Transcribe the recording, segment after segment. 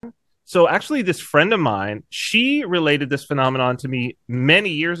So actually, this friend of mine, she related this phenomenon to me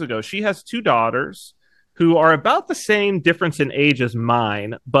many years ago. She has two daughters who are about the same difference in age as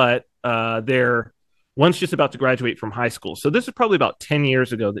mine, but they're one's just about to graduate from high school. So this is probably about 10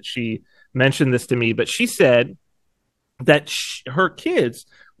 years ago that she mentioned this to me. But she said that her kids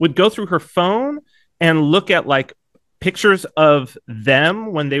would go through her phone and look at like pictures of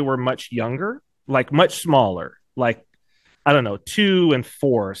them when they were much younger, like much smaller, like I don't know, 2 and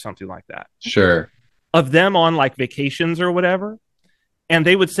 4 or something like that, Sure. of them on like vacations or whatever. And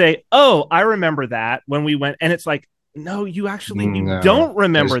they would say, "Oh, I remember that when we went." And it's like, no, you No, don't there's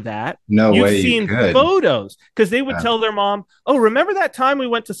remember that. no You've way you seen could. photos because they would Yeah. tell their mom, "Oh, remember that time we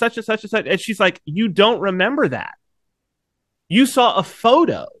went to such and such and such?" And she's like, "You don't remember that. You saw a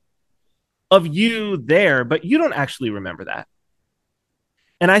photo of you there, but you don't actually remember that."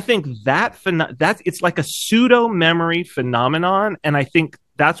 And I think that's it's like a pseudo memory phenomenon, and I think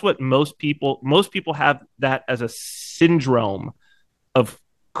that's what most people have that as a syndrome of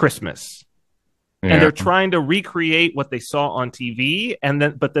Christmas, and Yeah. they're trying to recreate what they saw on TV, and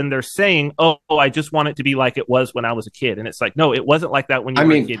then they're saying, "Oh, I just want it to be like it was when I was a kid," and it's like, no, it wasn't like that when you I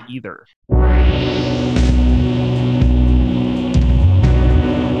were a mean, kid either.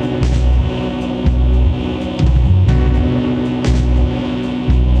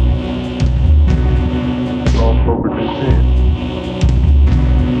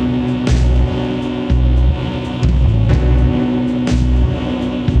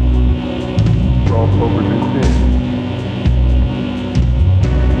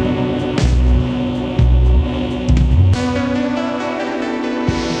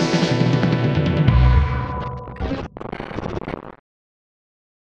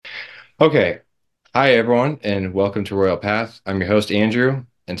 okay. Hi, everyone, and welcome to Royal Path. I'm your host, Andrew.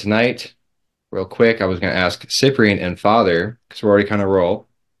 And tonight, real quick, I was going to ask Cyprian and Father, because we're already kind of roll.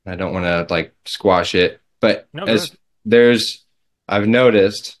 I don't want to like squash it. But No, go ahead. as there's, I've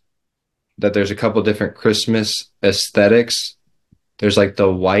noticed that there's a couple different Christmas aesthetics. There's like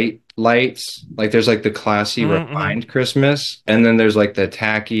the white lights, like there's like the classy, Mm-hmm, refined Christmas. And then there's like the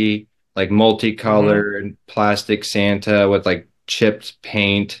tacky, like mm-hmm, multicolored plastic Santa with like chipped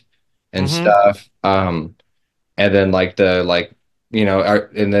paint and mm-hmm. stuff. And then like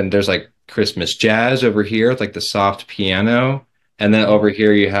and then there's like Christmas jazz over here with like the soft piano. And then over Mm-hmm.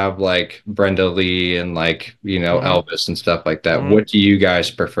 here you have like Brenda Lee and like, Mm-hmm. Elvis and stuff like that. Mm-hmm. What do you guys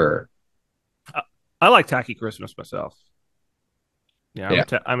prefer? I like tacky Christmas myself. Yeah,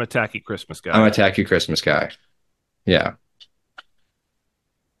 Yeah, I'm a tacky Christmas I'm guy. a tacky Christmas guy. Yeah,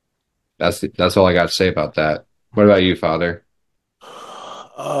 that's all I got to say about that. What about you, Father?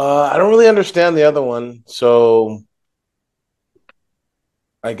 I don't really understand the other one, so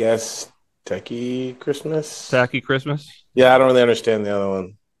I guess Techie Christmas. Tacky Christmas. Yeah, I don't really understand the other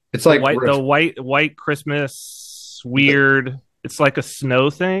one. It's The like white Christmas weird. It's like a snow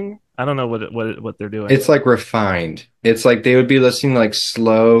thing. I don't know what they're doing. it's like refined. It's like they would be listening to like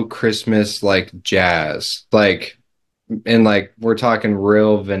slow Christmas like jazz. And like we're talking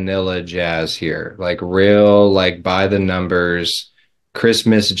real vanilla jazz here. Like real like by the numbers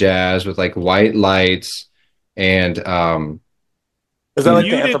Christmas jazz with like white lights and Is that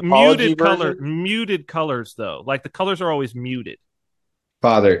you know, like the Muted anthropology version? muted colors though. Like the colors are always muted.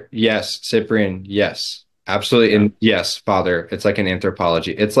 Father, yes, Cyprian, yes. Absolutely. Yeah. And yes, Father, it's like an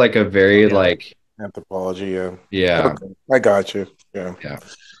anthropology. It's like a very Yeah. like Anthropology, yeah. yeah, Okay, I got you. Yeah. yeah.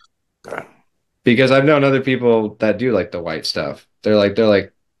 Because I've known other people that do like the white stuff. They're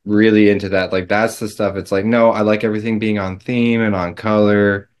like really into that. Like that's the stuff. It's like, no, I like everything being on theme and on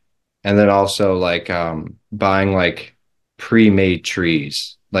color. And then also like buying like pre-made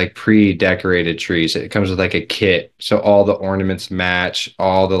trees, like pre-decorated trees. It comes with like a kit. So all the ornaments match,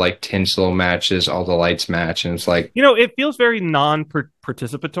 all the like tinsel matches, all the lights match. And it's like, It feels very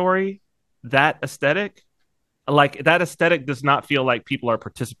non-participatory, that aesthetic. Like that aesthetic does not feel like people are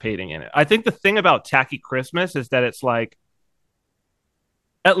participating in it. I think the thing about tacky Christmas is that it's like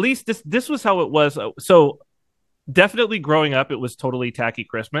at least this was how it was. So definitely growing up, it was totally tacky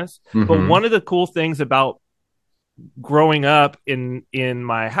Christmas. But mm-hmm, one of the cool things about growing up in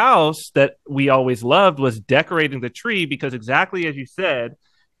my house that we always loved was decorating the tree because exactly as you said,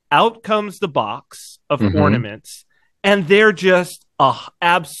 out comes the box of mm-hmm. ornaments and they're just a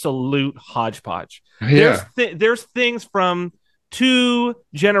absolute hodgepodge. Yeah. There's things from 2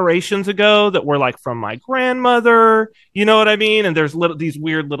 generations ago that were like from my grandmother, you know what I mean? And there's these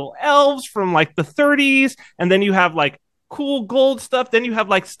weird little elves from like the 30s, and then you have like cool gold stuff. Then you have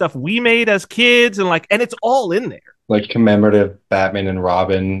like stuff we made as kids, and it's all in there. like commemorative Batman and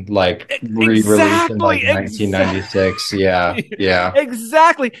Robin like re-release in like Exactly, 1996. Yeah, exactly, yeah.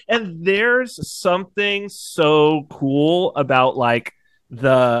 exactly. And there's something so cool about like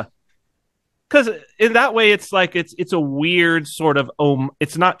the because in that way it's like it's a weird sort of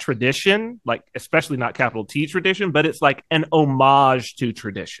it's not tradition, like especially not capital T tradition, but it's like an homage to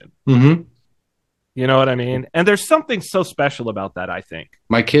tradition. Hmm. You know what I mean? And there's something so special about that, I think.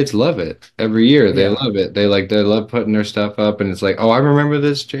 My kids love it every year. They Yeah. love it. They love putting their stuff up, and it's like, oh, I remember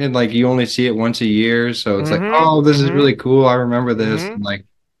this. And like you only see it once a year, so it's like, Mm-hmm. oh, this is Mm-hmm. really cool. I remember this. Mm-hmm. And like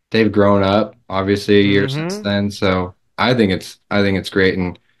they've grown up, obviously a year since Mm-hmm. then. So I think it's great.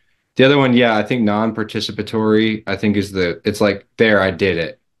 And the other one, yeah, I think non-participatory, I think is it's like there, I did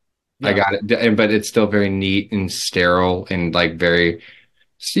it. I Yeah. got it. But it's still very neat and sterile and like very,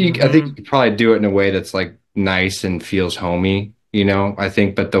 see, I think Mm-hmm. you could probably do it in a way that's like nice and feels homey, I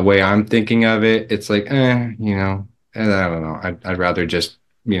think, but the way I'm thinking of it, it's like, and I don't know. I'd rather just,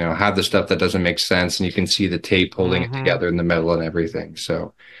 have the stuff that doesn't make sense and you can see the tape holding it Mm-hmm. together in the middle and everything.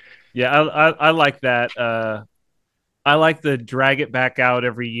 So, Yeah, I like that. I like the drag it back out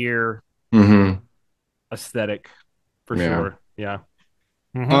every year hmm aesthetic for yeah. sure. Yeah.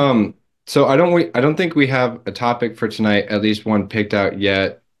 Mm-hmm. Um, so I don't think we have a topic for tonight, at least one picked out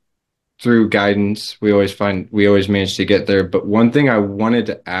yet. Through guidance, we always manage to get there. But one thing I wanted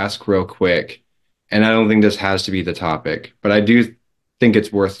to ask real quick, and I don't think this has to be the topic, but I do think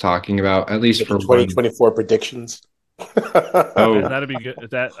it's worth talking about, at least Get the for one. 2024 predictions. Oh, That'd be good.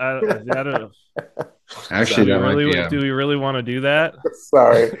 That actually, that might be do we really want to do that?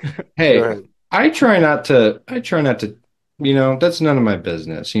 Sorry. Go hey, ahead. I try not to, that's none of my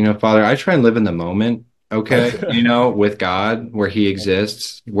business. Father, I try and live in the moment, okay? With God, where He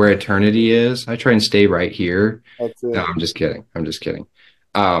exists, where eternity is. I try and stay right here. That's No, it. I'm just kidding. I'm just kidding.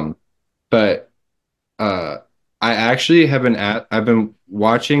 Um, but uh, I actually I've been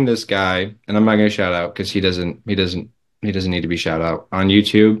watching this guy, and I'm not going to shout out because he doesn't need to be shout out on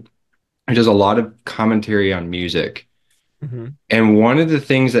YouTube. He does a lot of commentary on music. Mm-hmm. And one of the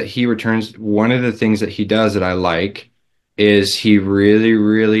things that he does that I like is he really,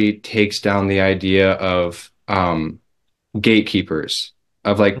 really takes down the idea of gatekeepers,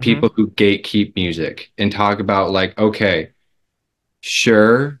 of like Mm-hmm. people who gatekeep music and talk about like, okay,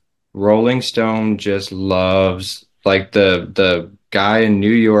 sure, Rolling Stone just loves like the guy in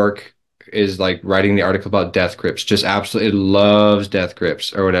New York is like writing the article about Death Grips, just absolutely loves Death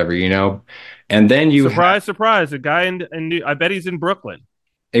Grips or whatever. And then you have Surprise, surprise! The guy in I bet he's in Brooklyn.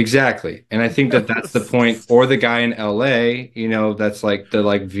 exactly. And I think that that's the point. Or the guy in LA, that's like the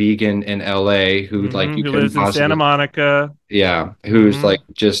like vegan in LA who like you Who couldn't lives in Santa possibly, Monica? yeah, who's Mm-hmm. like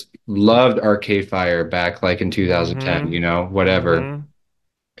just loved Arcade Fire back like in 2010, Mm-hmm. whatever. Mm-hmm.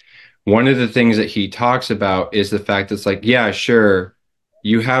 One of the things that he talks about is the fact that it's like, yeah, sure,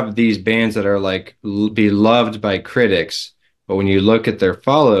 you have these bands that are like beloved by critics, but when you look at their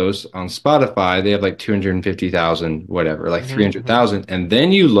follows on Spotify, they have like 250,000, whatever, like Mm-hmm. 300,000. And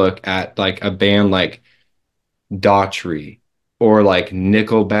then you look at like a band like Daughtry or like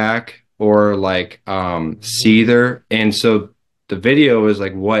Nickelback or like Mm-hmm. Seether. And so the video is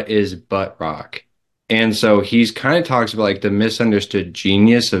like, what is butt rock? And so he's kind of talks about like the misunderstood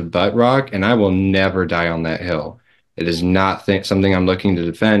genius of butt rock, and I will never die on that hill. It is not something I'm looking to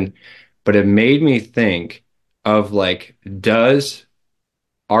defend, but it made me think of like, does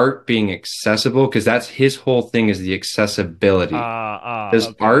art being accessible? Because that's his whole thing is the accessibility. Does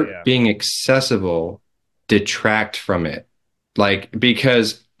Okay, art yeah. being accessible detract from it? Like,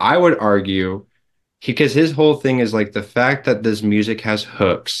 because I would argue, because his whole thing is like the fact that this music has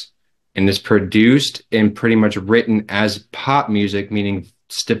hooks and is produced and pretty much written as pop music, meaning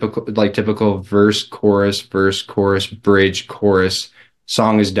typical verse, chorus, bridge, chorus,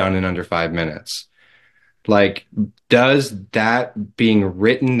 song is done in under 5 minutes. Like, does that being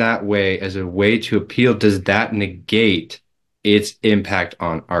written that way as a way to appeal, does that negate its impact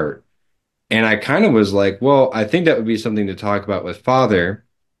on art? And I kind of was like, well, I think that would be something to talk about with Father,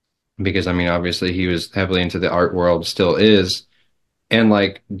 because I mean, obviously he was heavily into the art world, still is. And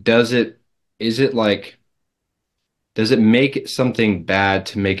like, is it like, does it make it something bad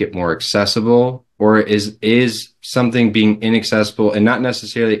to make it more accessible? Or is something being inaccessible and not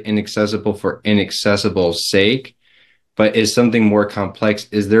necessarily inaccessible for inaccessible sake, but is something more complex?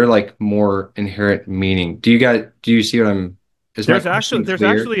 Is there like more inherent meaning? Do you see what is my question clear?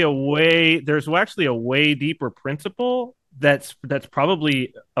 There's actually a way deeper principle that's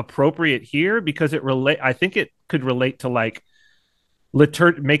probably appropriate here because I think it could relate to like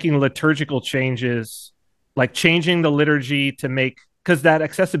making liturgical changes, like changing the liturgy to make because that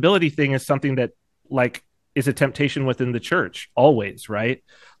accessibility thing is something that like is a temptation within the church always, right?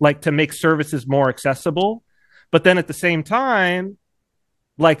 Like to make services more accessible, but then at the same time,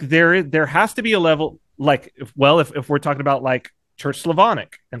 like there has to be a level, like if we're talking about like Church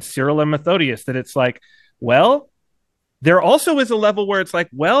Slavonic and Cyril and Methodius, that it's like, well, there also is a level where it's like,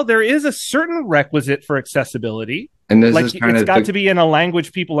 well, there is a certain requisite for accessibility. And this like is kind it's of got to be in a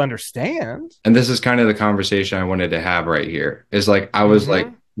language people understand. and this is kind of the conversation I wanted to have right here. Is like I was like,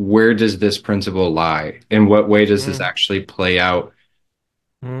 where does this principle lie? In what way does this actually play out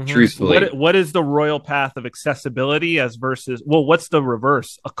truthfully? What is the royal path of accessibility as versus, well, what's the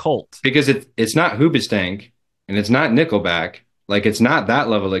reverse? A cult. Because it's not Hoobastank and it's not Nickelback. Like it's not that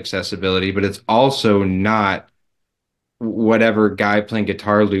level of accessibility, but it's also not whatever guy playing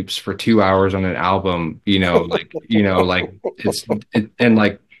guitar loops for 2 hours on an album, like and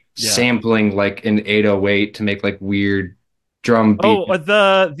like sampling like an 808 to make like weird drum beat. Oh,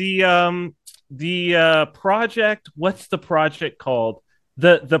 the project, what's the project called?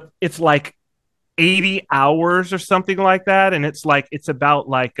 The it's like 80 hours or something like that, and it's about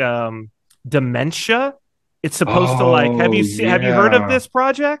like dementia. It's supposed to like, have you heard of this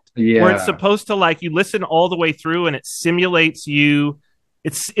project? Yeah. Where it's supposed to like, you listen all the way through and it simulates you.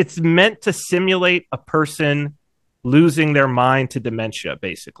 It's meant to simulate a person losing their mind to dementia,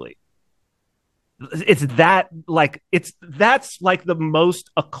 basically. That's like the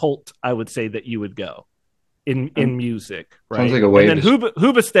most occult, I would say, that you would go in music, right? Sounds like a way. And then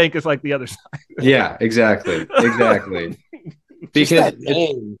Hoobastank is like the other side. Yeah, exactly. Because that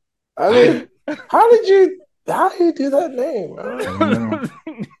name. I mean, how do you do that name?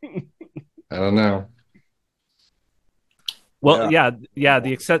 I don't know. Well, yeah.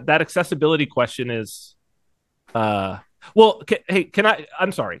 That accessibility question is, hey, can I?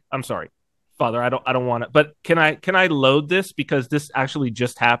 I'm sorry, Father. I don't want to. But can I load this, because this actually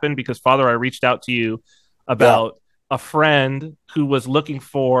just happened? Because Father, I reached out to you about a friend who was looking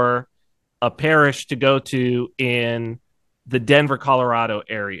for a parish to go to in the Denver, Colorado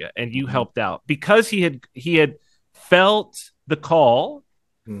area, and you helped out because he had felt the call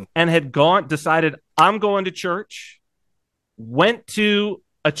and had decided, I'm going to church, went to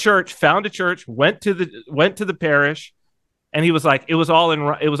a church, found a church, went to the parish, and he was like, it was all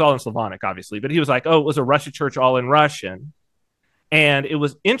in Slavonic, obviously, but he was like, oh, it was a Russian church, all in Russian. And it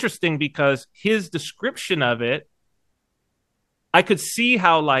was interesting because his description of it, I could see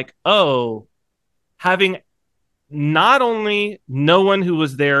how, like, oh, having not only no one who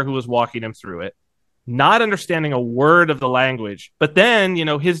was there who was walking him through it, not understanding a word of the language, but then,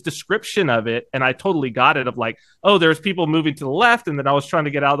 his description of it, and I totally got it, of like, oh, there's people moving to the left, and then I was trying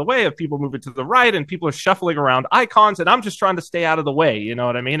to get out of the way of people moving to the right, and people are shuffling around icons, and I'm just trying to stay out of the way, you know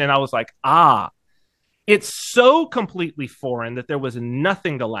what I mean? And I was like, it's so completely foreign that there was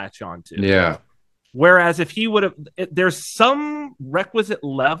nothing to latch onto. Yeah. Whereas if he would have, there's some requisite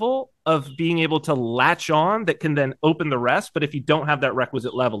level of being able to latch on that can then open the rest. But if you don't have that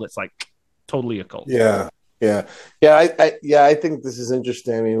requisite level, it's like totally occult. Yeah. I think this is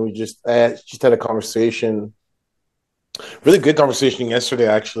interesting. I mean, I just had a conversation, really good conversation yesterday,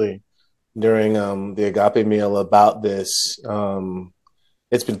 actually, during the Agape meal about this.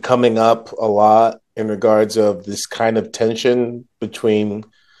 It's been coming up a lot in regards of this kind of tension between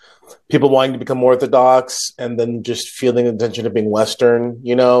people wanting to become more Orthodox and then just feeling the tension of being Western,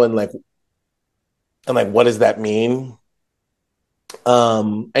 and what does that mean?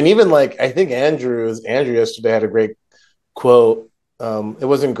 And even like, I think Andrew yesterday had a great quote. It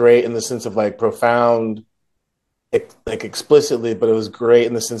wasn't great in the sense of like profound, like explicitly, but it was great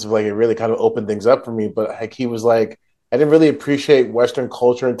in the sense of like, it really kind of opened things up for me. But like, he was like, I didn't really appreciate Western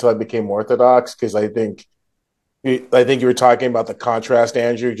culture until I became Orthodox, because I think you were talking about the contrast,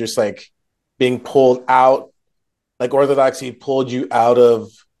 Andrew, just like being pulled out, like Orthodoxy pulled you out of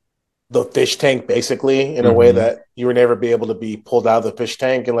the fish tank, basically, in a way that you would never be able to be pulled out of the fish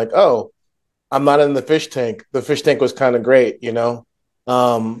tank. And like, oh, I'm not in the fish tank. The fish tank was kind of great, That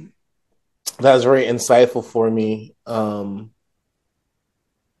was very insightful for me. And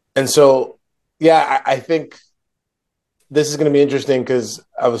so, I think this is going to be interesting, because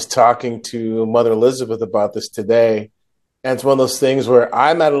I was talking to Mother Elizabeth about this today. And it's one of those things where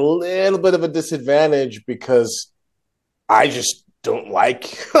I'm at a little bit of a disadvantage, because I just don't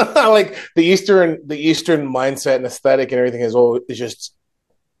like like the Eastern mindset and aesthetic and everything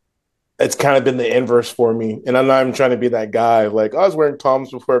it's kind of been the inverse for me. And I'm not even trying to be that guy, like, I was wearing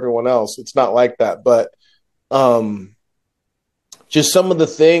Toms before everyone else. It's not like that. But just some of the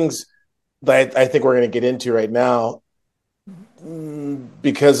things that I think we're going to get into right now,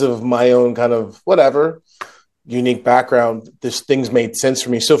 because of my own kind of whatever, unique background, this things made sense for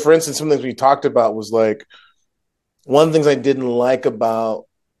me. So, for instance, some things we talked about was like one of the things I didn't like about,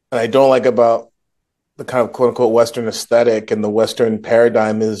 and I don't like about the kind of quote unquote Western aesthetic and the Western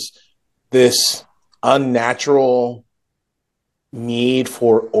paradigm is this unnatural need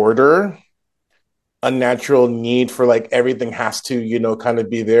for order, unnatural need for like everything has to, kind of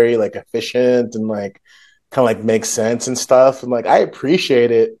be very like efficient and like kind of like make sense and stuff. And like I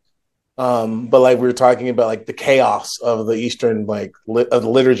appreciate it. But like we were talking about like the chaos of the Eastern like of the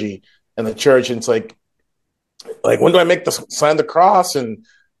liturgy and the church. And it's like when do I make the sign of the cross and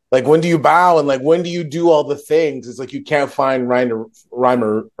like when do you bow and like when do you do all the things? It's like you can't find rhyme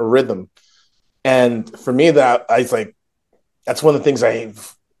or rhythm. And for me, that I was like, that's one of the things and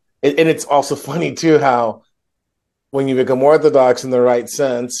it's also funny too how when you become Orthodox in the right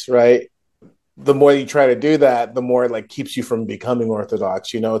sense, right? The more you try to do that, the more it like keeps you from becoming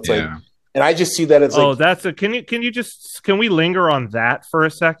Orthodox. It's like, and I just see that as like, that's a can we linger on that for a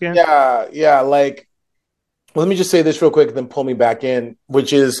second? Yeah, like let me just say this real quick and then pull me back in,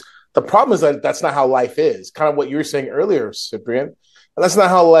 which is the problem is that that's not how life is. Kind of what you were saying earlier, Cyprian. And that's not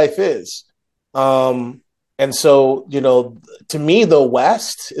how life is. And so, to me, the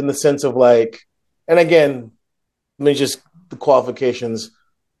West, in the sense of like, and again, let me just the qualifications.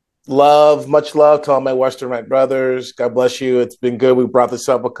 Much love to all my Western Rite brothers. God bless you. It's been good. We brought this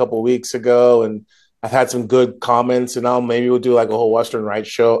up a couple of weeks ago, and I've had some good comments. And now maybe we'll do like a whole Western Rite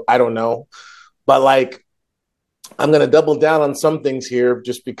show. I don't know, but like, I'm gonna double down on some things here,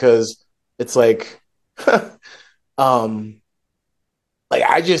 just because it's like, like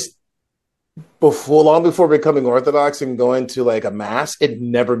I just long before becoming Orthodox and going to like a mass, it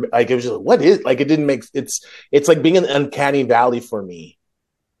never like it was just what is like it didn't make it's like being in an uncanny valley for me.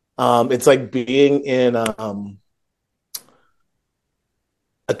 It's like being in a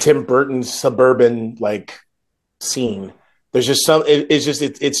Tim Burton suburban like scene. There's just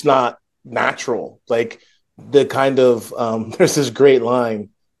it's not natural. Like the kind of there's this great line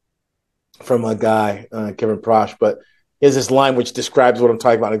from a guy, Kevin Prosh, but is this line which describes what I'm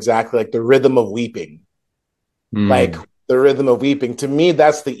talking about exactly, like the rhythm of weeping. Like the rhythm of weeping. To me,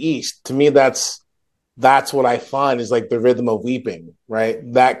 that's the East. To me, that's what I find is like the rhythm of weeping, right?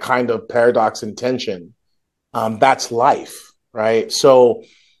 That kind of paradox and tension. That's life, right? So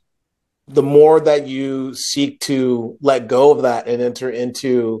the more that you seek to let go of that and enter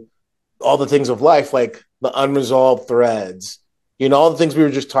into all the things of life, like the unresolved threads, all the things we were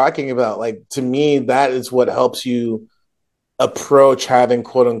just talking about, like to me, that is what helps you approach having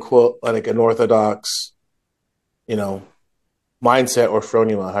quote unquote like an Orthodox, mindset or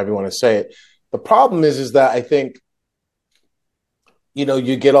phronema, however you want to say it. The problem is that I think,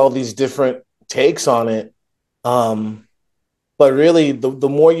 you get all these different takes on it. But really the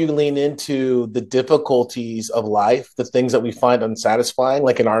more you lean into the difficulties of life, the things that we find unsatisfying,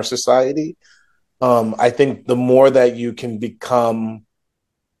 like in our society, I think the more that you can become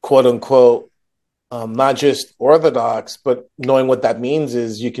quote unquote, not just Orthodox, but knowing what that means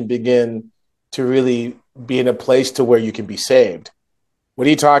is you can begin to really be in a place to where you can be saved. What are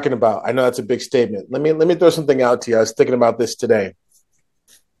you talking about? I know that's a big statement. Let me throw something out to you. I was thinking about this today.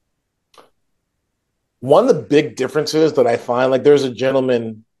 One of the big differences that I find, like there's a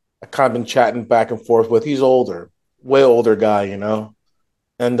gentleman I kind of been chatting back and forth with. He's older, way older guy,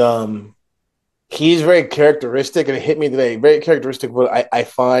 and he's very characteristic, and it hit me today. Very characteristic. But I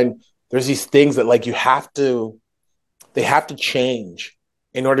find there's these things that like they have to change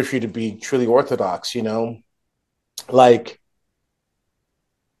in order for you to be truly Orthodox. Like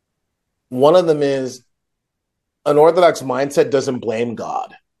one of them is an Orthodox mindset doesn't blame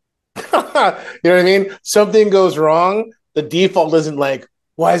God. You know what I mean? Something goes wrong. The default isn't like,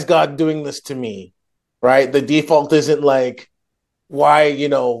 why is God doing this to me? Right? The default isn't like, why,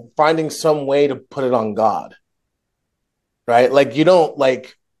 finding some way to put it on God. Right? Like you don't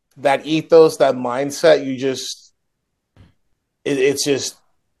like that ethos, that mindset,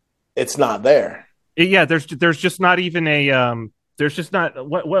 it's not there. Yeah, there's just not even there's just not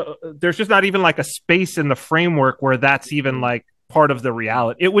there's just not even like a space in the framework where that's even like part of the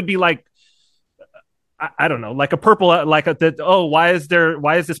reality. It would be like I don't know, like a purple, why is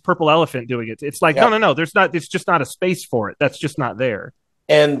this purple elephant doing it? It's like, no, there's not, it's just not a space for it. That's just not there.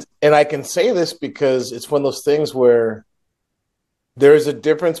 And I can say this because it's one of those things where there's a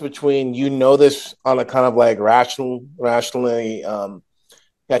difference between, this on a kind of like rationally, kind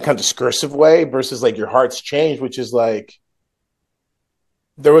of discursive way versus like your heart's changed, which is like,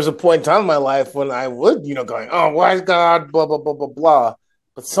 there was a point in time in my life when I would, going, oh, why is God, blah, blah, blah, blah, blah.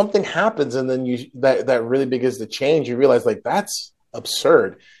 But something happens and then that really begins to change. You realize like, that's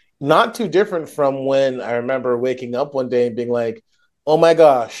absurd. not too different from when I remember waking up one day and being like, "Oh my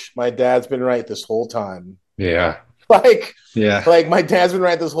gosh, my dad's been right this whole time." Yeah. Like, Yeah. like my dad's been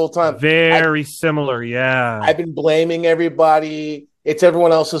right this whole time. Very similar, yeah. I've been blaming everybody. It's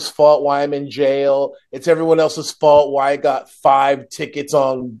everyone else's fault why I'm in jail. It's everyone else's fault why I got 5 tickets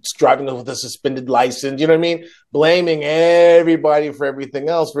on driving with a suspended license. You know what I mean? Blaming everybody for everything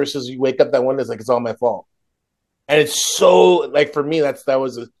else versus you wake up that one day, it's like it's all my fault. And it's so like for me, that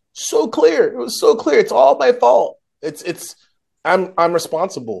was so clear. It was so clear. It's all my fault. It's I'm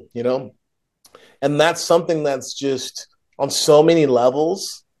responsible, you know? And that's something that's just on so many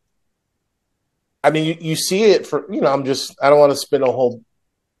levels. I mean, you see it for, I don't want to spend a whole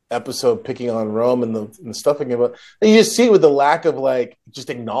episode picking on Rome and the stuff again, but you just see it with the lack of like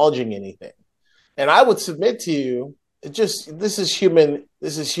just acknowledging anything. And I would submit to you, this is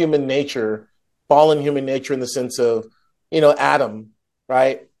human nature, fallen human nature in the sense of, Adam,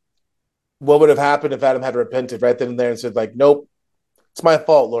 right? What would have happened if Adam had repented right then and there and said, like, nope, it's my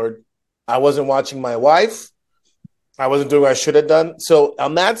fault, Lord. I wasn't watching my wife. I wasn't doing what I should have done. So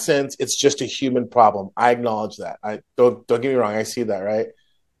on that sense, it's just a human problem. I acknowledge that. I don't get me wrong. I see that, right?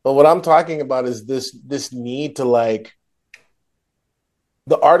 But what I'm talking about is this need to like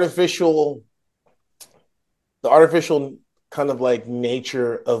the artificial kind of like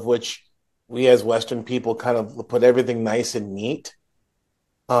nature of which we as Western people kind of put everything nice and neat.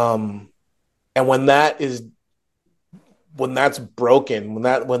 And when that's broken,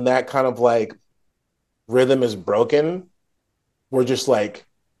 when that kind of like rhythm is broken, we're just like,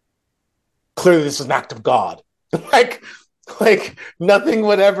 clearly this is an act of God. like nothing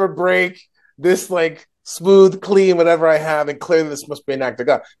would ever break this like smooth, clean, whatever I have, and clearly this must be an act of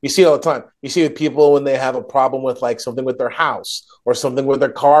God. You see it all the time. You see with people when they have a problem with like something with their house, or something with their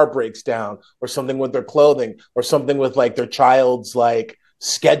car breaks down, or something with their clothing, or something with like their child's like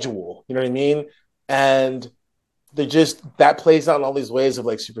schedule. You know what I mean? And they're just that plays out in all these ways of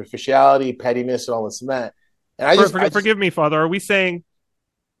like superficiality, pettiness, and all this and that. And Forgive me, Father. Are you saying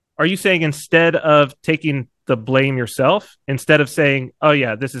instead of taking the blame yourself, instead of saying, "Oh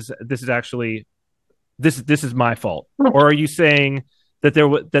yeah, this is actually this is my fault," or are you saying that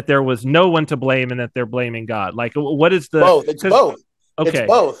there was no one to blame and that they're blaming God? Like, what is the both? It's both. Okay, it's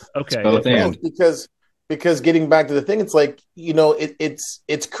both. Okay, it's both because getting back to the thing, it's like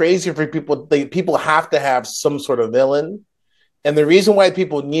it's crazy for people. People have to have some sort of villain, and the reason why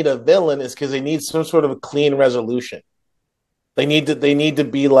people need a villain is because they need some sort of a clean resolution. They need to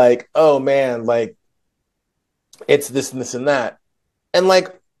be like, oh man, like it's this and this and that, and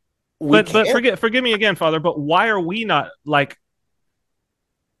like. But forgive me again, Father. But why are we not like?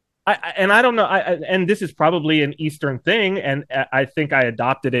 I don't know. And this is probably an Eastern thing, and I think I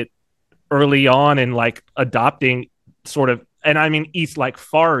adopted it early on in like adopting sort of, and I mean East like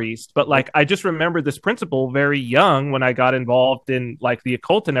Far East, but like I just remember this principle very young when I got involved in like the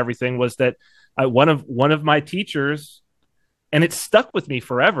occult and everything, was that one of my teachers, and it stuck with me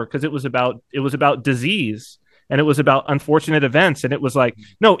forever because it was about disease and it was about unfortunate events, and it was like,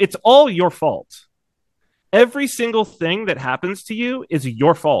 no, it's all your fault. Every single thing that happens to you is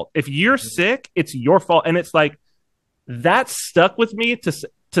your fault. If you're sick, it's your fault. And it's like that stuck with me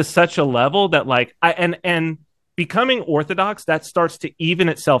to such a level that like and becoming Orthodox, that starts to even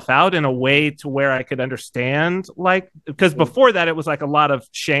itself out in a way to where I could understand, like, because before that it was like a lot of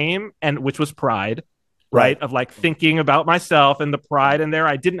shame, and which was pride, right? Of like thinking about myself and the pride in there.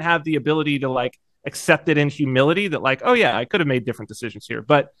 I didn't have the ability to like accept it in humility that like, oh yeah, I could have made different decisions here.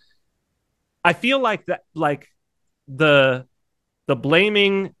 But I feel like that, like the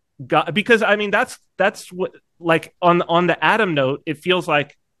blaming God, because I mean that's what, like on the Adam note, it feels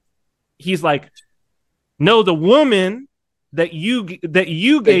like he's like, no, the woman that you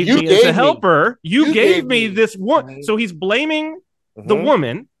gave me as a helper, you gave me this one. Mm-hmm. So he's blaming the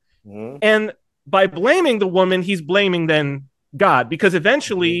woman, and by blaming the woman, he's blaming then God, because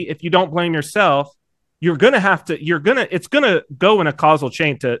eventually, if you don't blame yourself, it's gonna go in a causal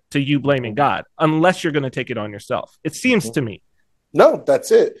chain to you blaming God, unless you're gonna take it on yourself. It seems to me. No,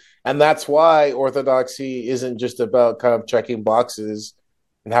 that's it. And that's why Orthodoxy isn't just about kind of checking boxes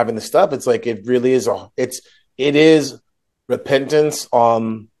and having the stuff. It's like it really is it is repentance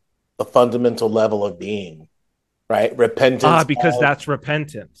on the fundamental level of being. Right? Repentance. Because that's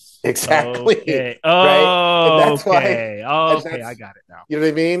repentance. Exactly. Okay. Right? And that's okay. Why, okay, I got it now. You know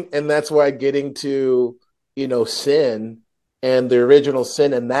what I mean? And that's why getting to, sin and the original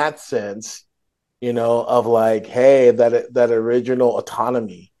sin in that sense, of like, hey, that original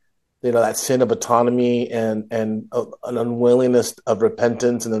autonomy, that sin of autonomy and an unwillingness of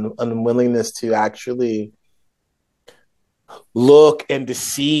repentance and an unwillingness to actually look and to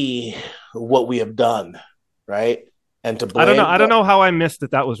see what we have done, right? And to I don't know. blame I don't God. know how I missed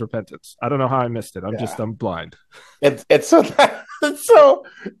that was repentance. I don't know how I missed it. Yeah. I'm blind. It's so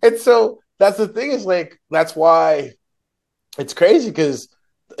it's so that's the thing is like that's why it's crazy because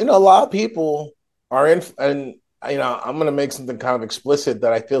a lot of people are in and I'm gonna make something kind of explicit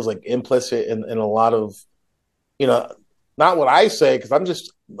that I feel is like implicit in a lot of you know not what I say because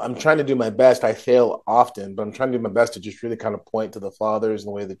I'm trying to do my best. I fail often, but I'm trying to do my best to just really kind of point to the fathers and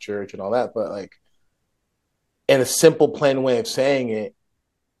the way of the church and all that. But like in a simple, plain way of saying it,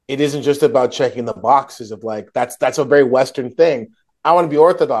 it isn't just about checking the boxes of like that's a very Western thing. I want to be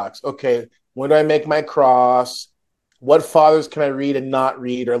Orthodox. Okay, when do I make my cross? What fathers can I read and not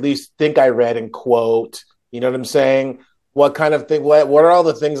read, or at least think I read and quote? You know what I'm saying? What kind of thing? What are all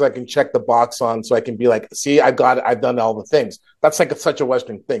the things I can check the box on so I can be like, see, I've got it. I've done all the things. That's like such a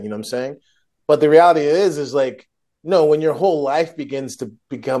Western thing. You know what I'm saying? But the reality is like, no, when your whole life begins to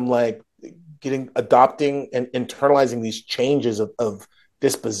become like adopting and internalizing these changes of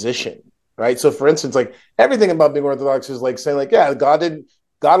disposition, right? So, for instance, like everything about being Orthodox is like saying, like, yeah, God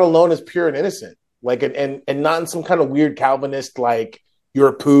alone is pure and innocent, like, and not in some kind of weird Calvinist, like you're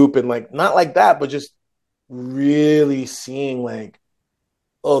a poop and like not like that, but just really seeing like,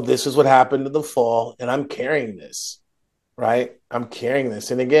 oh, this is what happened in the fall, and I'm carrying this, right? I'm carrying this,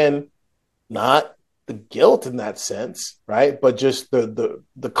 and again, not the guilt in that sense, right? But just the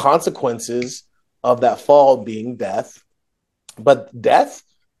consequences of that fall being death, but death,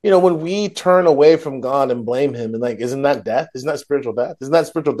 when we turn away from God and blame him and like, isn't that death? Isn't that spiritual death? Isn't that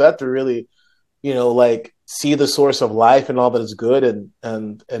spiritual death to really, like see the source of life and all that is good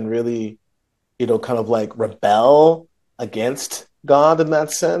and really, kind of like rebel against God in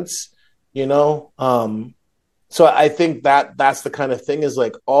that sense, you know? So I think that's the kind of thing is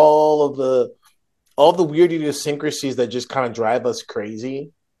like all the weird idiosyncrasies that just kind of drive us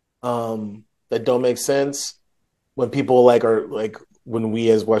crazy, that don't make sense when people like are like when we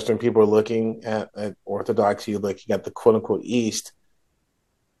as Western people are looking at Orthodoxy, looking at the quote unquote East,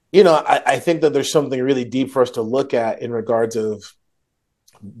 I think that there's something really deep for us to look at in regards of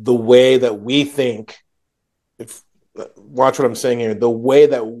the way that we think. If watch what I'm saying here, the way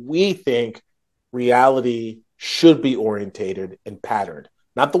that we think reality should be orientated and patterned,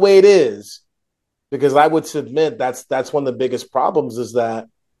 not the way it is. Because I would submit that's one of the biggest problems is that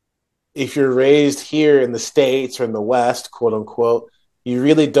if you're raised here in the States or in the West, quote unquote, you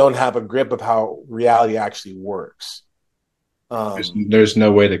really don't have a grip of how reality actually works. There's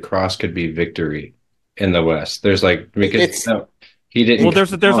no way the cross could be victory in the West. There's like because It's no, he didn't. Well,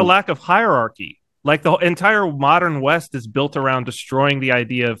 there's a lack of hierarchy. Like the entire modern West is built around destroying the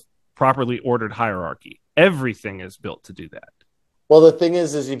idea of properly ordered hierarchy. Everything is built to do that. well, the thing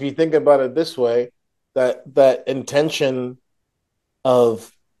is if you think about it this way, that intention of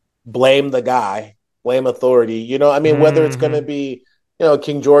blame the guy, blame authority. I mean, whether it's going to Mm-hmm. be,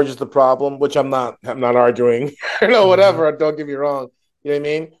 King George is the problem, which I'm not arguing, Mm-hmm. whatever. Don't get me wrong. You know what I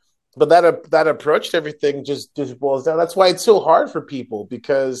mean? But that approach to everything just boils down. That's why it's so hard for people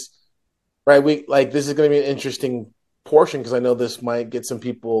because, right? We like this is going to be an interesting portion because I know this might get some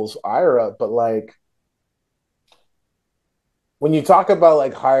people's ire up, but like when you talk about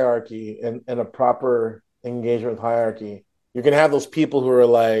like hierarchy and a proper engagement with hierarchy, you're gonna have those people who are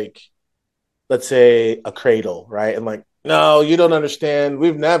like, let's say a cradle, right? And like, no, you don't understand.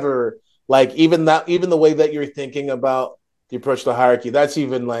 We've never like even the way that you're thinking about the approach to hierarchy, that's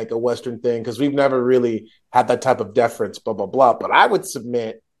even like a Western thing because we've never really had that type of deference, blah blah blah. But I would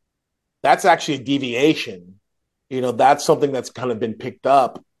submit that's actually a deviation. That's something that's kind of been picked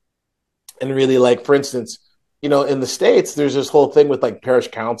up and really like, for instance, in the States, there's this whole thing with like parish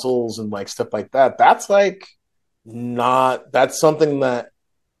councils and like stuff like that. That's like not that's something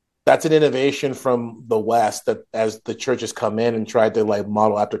that's an innovation from the West that as the churches come in and tried to like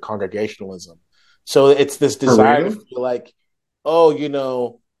model after congregationalism. So it's this For desire to real? feel like,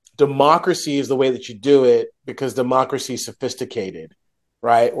 oh, democracy is the way that you do it because democracy is sophisticated,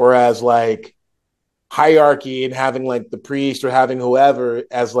 right? Whereas like hierarchy and having like the priest or having whoever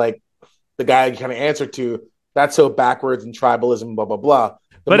as like the guy you kind of answer to, that's so backwards and tribalism, blah, blah, blah.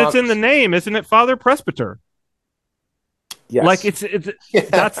 But it's in the Democracy. name, isn't it, Father Presbyter? Like Yes. it's Yeah.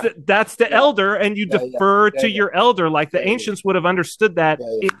 that's the Yeah. elder, and you Yeah. Yeah. defer Yeah. to your elder. Like the Yeah. Yeah. ancients would have understood that.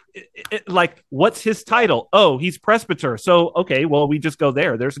 Yeah. Like, what's his Yeah. title? Oh, he's presbyter. So okay, well, we just go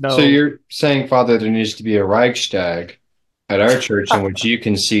there. There's So no. you're saying, Father, there needs to be a Reichstag at our church in which you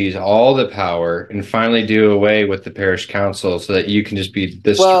can seize all the power and finally do away with the parish council so that you can just be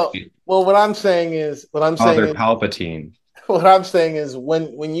the Well, straight well, what I'm saying is, Father Palpatine. what I'm saying is,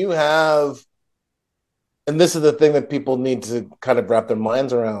 when you have and this is the thing that people need to kind of wrap their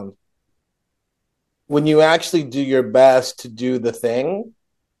minds around. When you actually do your best to do the thing,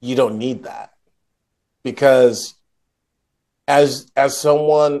 you don't need that, because as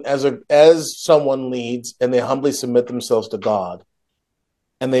someone leads and they humbly submit themselves to God,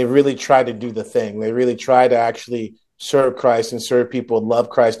 and they really try to do the thing, they really try to actually serve Christ and serve people and love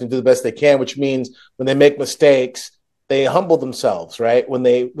Christ and do the best they can, which means when they make mistakes, they humble themselves, right? When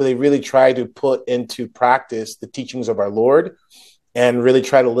they really try to put into practice the teachings of our Lord and really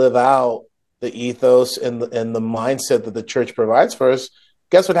try to live out the ethos and the mindset that the church provides for us,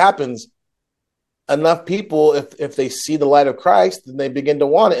 guess what happens? Enough people, if they see the light of Christ, then they begin to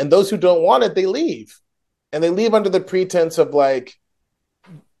want it. And those who don't want it, they leave. And they leave under the pretense of like,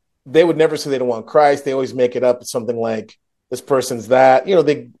 they would never say they don't want Christ. They always make it up. It's something like, this person's that,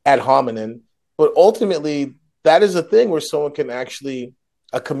 they ad hominem. But ultimately, that is a thing where someone can actually,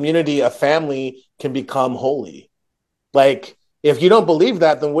 a community, a family can become holy. Like, if you don't believe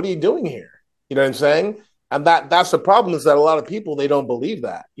that, then what are you doing here? You know what I'm saying? And that's the problem, is that a lot of people, they don't believe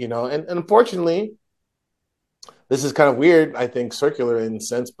that, and unfortunately, this is kind of weird, I think, circular in a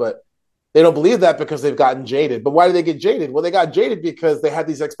sense, but they don't believe that because they've gotten jaded. But why do they get jaded? Well, they got jaded because they had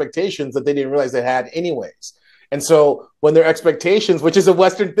these expectations that they didn't realize they had anyways. And so when their expectations, which is a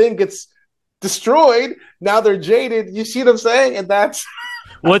Western thing, gets destroyed, now they're jaded. You see what I'm saying? And that's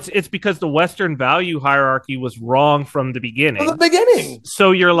well, it's because the Western value hierarchy was wrong from the beginning. From the beginning.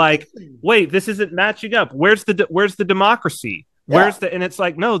 So you're like, wait, this isn't matching up. Where's the democracy? Yeah. And it's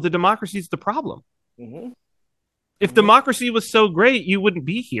like, no, the democracy is the problem. Mm-hmm. If democracy was so great, you wouldn't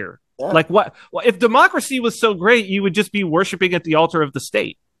be here. Yeah. Like what? Well, if democracy was so great, you would just be worshiping at the altar of the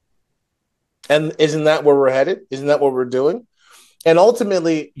state. And isn't that where we're headed? Isn't that what we're doing? And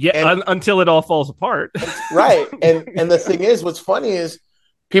ultimately, until it all falls apart. Right. And the thing is, what's funny is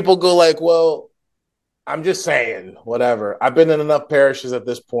people go like, well, I'm just saying, whatever. I've been in enough parishes at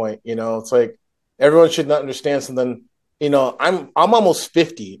this point, it's like everyone should not understand something. I'm almost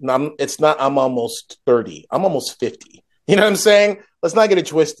 50. I'm almost 30. I'm almost 50. You know what I'm saying? Let's not get it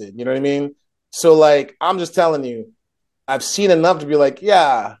twisted. You know what I mean? So like, I'm just telling you, I've seen enough to be like,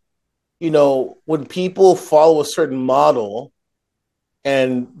 yeah, when people follow a certain model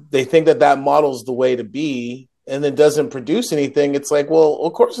and they think that model is the way to be, and it doesn't produce anything, it's like, well,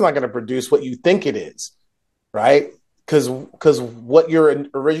 of course it's not going to produce what you think it is, right? Because what your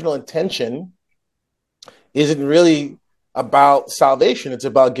original intention isn't really about salvation. It's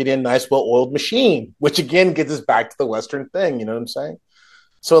about getting a nice, well-oiled machine, which again gets us back to the Western thing. You know what I'm saying?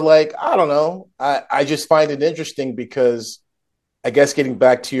 So like, I don't know. I just find it interesting because I guess getting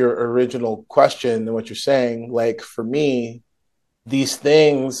back to your original question and what you're saying, like for me, these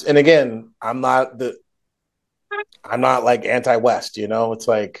things, and again, I'm not like anti-West, it's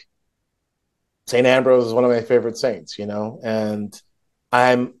like St. Ambrose is one of my favorite saints, and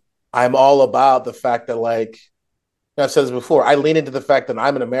I'm all about the fact that, like, I've said this before, I lean into the fact that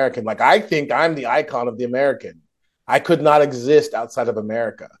I'm an American. Like, I think I'm the icon of the American. I could not exist outside of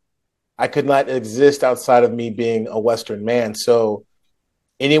America. I could not exist outside of me being a Western man. So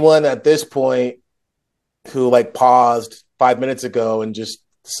anyone at this point who like paused 5 minutes ago and just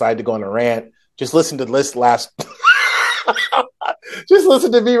decided to go on a rant, just listen to this last. Just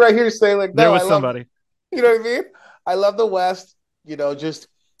listen to me right here saying like, no, there was somebody. You know what I mean? I love the West. Just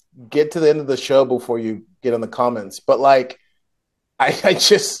get to the end of the show before you get on the comments. But like, I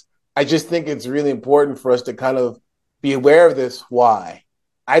just think it's really important for us to kind of be aware of this. Why?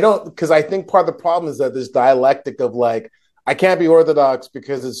 Because I think part of the problem is that this dialectic of like, I can't be Orthodox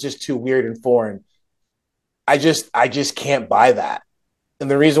because it's just too weird and foreign. I just can't buy that. And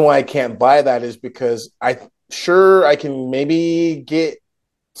the reason why I can't buy that is because I can maybe get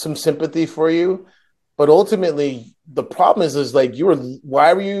some sympathy for you, but ultimately the problem is like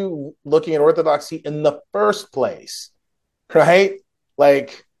why were you looking at Orthodoxy in the first place, right?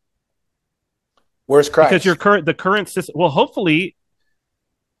 Like, where's Christ? Because the current system. Well, hopefully,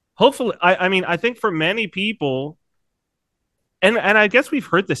 I mean, I think for many people, and I guess we've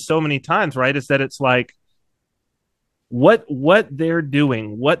heard this so many times, right? Is that it's like what they're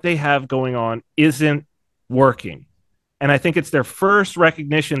doing, what they have going on, isn't working, and I think it's their first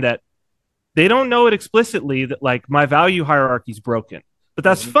recognition that they don't know it explicitly that like my value hierarchy is broken, but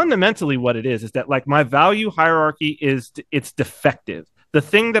that's fundamentally what it is that like my value hierarchy it's defective. The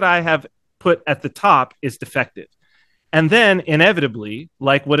thing that I have put at the top is defective. And then inevitably,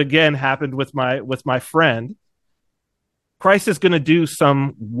 like what again happened with my friend, Christ is going to do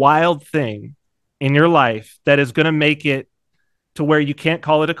some wild thing in your life that is going to make it to where you can't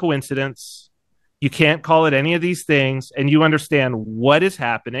call it a coincidence. You can't call it any of these things, and you understand what is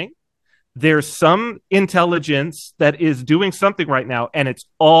happening. there's some intelligence that is doing something right now, and it's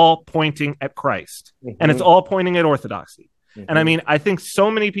all pointing at Christ, and it's all pointing at orthodoxy. And I mean, I think so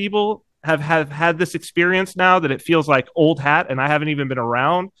many people have had this experience now that it feels like old hat, and I haven't even been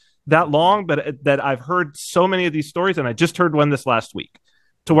around that long, but that I've heard so many of these stories, and I just heard one this last week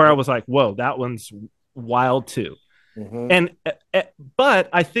to where I was like, whoa, that one's wild too. And but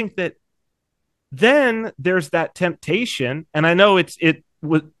I think that then there's that temptation, and I know it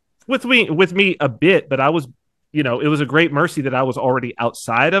was with me a bit, but I was, it was a great mercy that I was already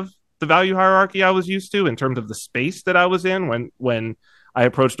outside of the value hierarchy I was used to in terms of the space that I was in when I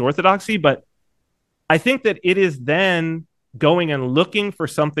approached orthodoxy. But I think that it is then going and looking for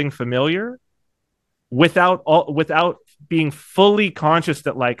something familiar without being fully conscious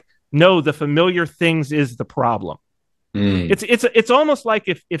that, like, no, the familiar things is the problem. It's almost like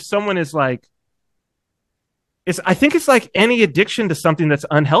if someone is like, I think it's like any addiction to something that's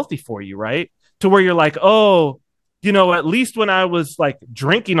unhealthy for you, right? To where you're like, oh, at least when I was like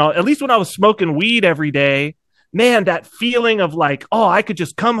drinking, at least when I was smoking weed every day, man, that feeling of like, oh, I could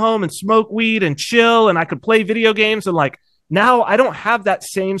just come home and smoke weed and chill, and I could play video games, and like now I don't have that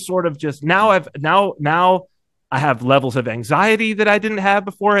same sort of just now I have levels of anxiety that I didn't have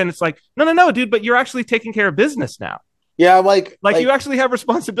before, and it's like, no, dude, but you're actually taking care of business now. Yeah, like you actually have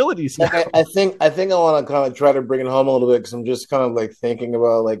responsibilities now. I think I want to kind of try to bring it home a little bit, because I'm just kind of like thinking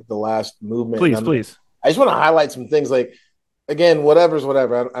about like the last movement. Please. I just want to highlight some things. Like, again, whatever's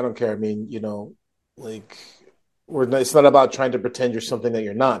whatever. I don't care. I mean, like it's not about trying to pretend you're something that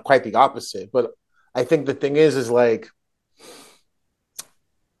you're not. Quite the opposite. But I think the thing is like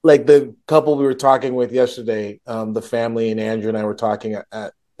the couple we were talking with yesterday, the family, and Andrew and I were talking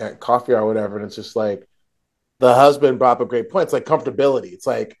at coffee or whatever, and it's just like, the husband brought up a great point. It's like comfortability. It's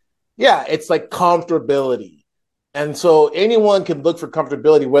like, yeah, it's like comfortability. And so anyone can look for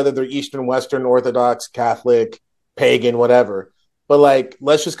comfortability, whether they're Eastern, Western, Orthodox, Catholic, pagan, whatever. But like,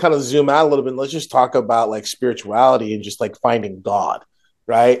 let's just kind of zoom out a little bit. And let's just talk about like spirituality and just like finding God,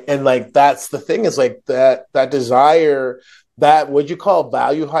 right? And like, that's the thing, is like that desire, that what you call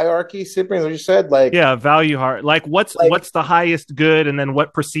value hierarchy, Cyprian, what you said, like, yeah, value hierarchy. Like what's the highest good, and then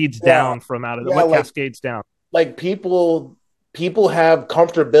what proceeds down from out of it, what cascades down. Like people have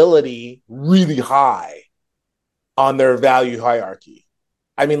comfortability really high on their value hierarchy.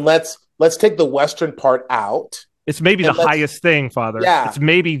 I mean, let's take the Western part out. It's maybe the highest thing, Father. Yeah. It's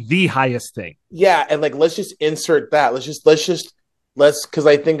maybe the highest thing. Yeah. And like, let's just insert that. Because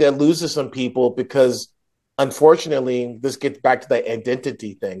I think that loses some people, because unfortunately this gets back to the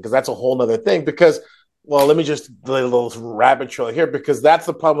identity thing, because that's a whole nother thing. Because, well, let me just do a little rabbit trail here, because that's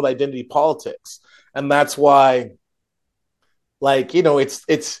the problem with identity politics. And that's why, like,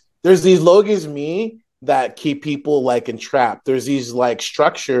 it's there's these logos me that keep people like entrapped. There's these like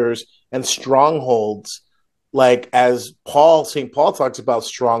structures and strongholds, like as St. Paul talks about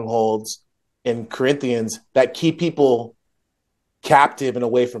strongholds in Corinthians, that keep people captive and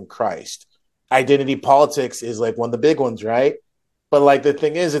away from Christ. Identity politics is like one of the big ones, right? But like the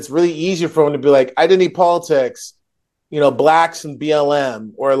thing is, it's really easier for them to be like, identity politics, blacks and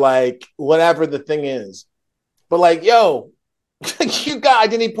BLM, or like whatever the thing is. But like, yo, you got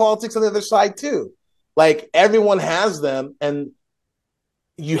identity politics on the other side too. Like, everyone has them, and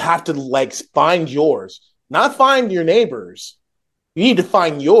you have to like find yours, not find your neighbors. You need to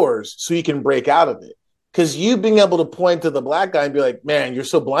find yours so you can break out of it. Because you being able to point to the black guy and be like, man, you're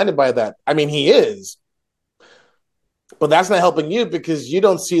so blinded by that. I mean, he is. But that's not helping you, because you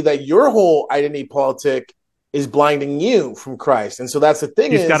don't see that your whole identity politic is blinding you from Christ. And so that's the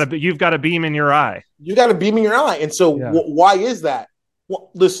thing. You've got a beam in your eye. You got a beam in your eye. And so why is that? Well,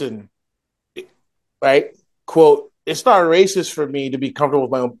 listen, right? Quote, it's not racist for me to be comfortable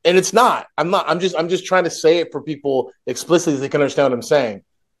with my own. And it's not. I'm just trying to say it for people explicitly so they can understand what I'm saying.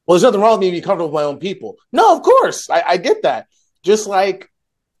 Well, there's nothing wrong with me being comfortable with my own people. No, of course. I get that. Just like,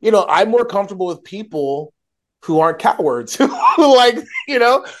 I'm more comfortable with people who aren't cowards. Like,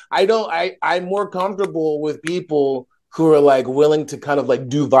 I'm more comfortable with people who are like willing to kind of like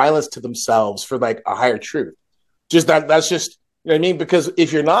do violence to themselves for like a higher truth. Just that's just, what I mean? Because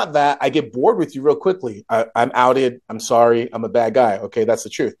if you're not that, I get bored with you real quickly. I'm outed. I'm sorry. I'm a bad guy. Okay. That's the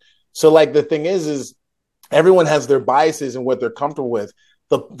truth. So like the thing is everyone has their biases and what they're comfortable with.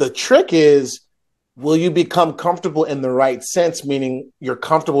 The trick is, will you become comfortable in the right sense? Meaning you're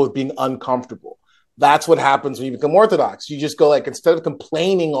comfortable with being uncomfortable. That's what happens when you become Orthodox. You just go like, instead of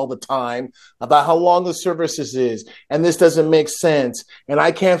complaining all the time about how long the services is, and this doesn't make sense, and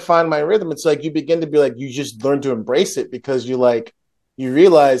I can't find my rhythm, it's like you begin to be like, you just learn to embrace it, because you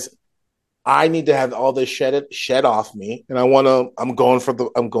realize I need to have all this shed off me, and I'm going for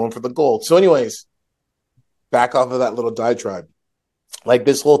the gold. So, anyways, back off of that little diatribe. Like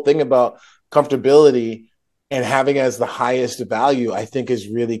this whole thing about comfortability and having as the highest value, I think is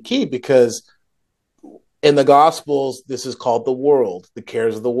really key because in the Gospels, this is called the world, the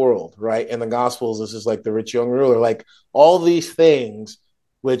cares of the world, right? In the Gospels, this is like the rich young ruler, like all these things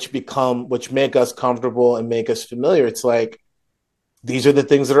which make us comfortable and make us familiar. It's like these are the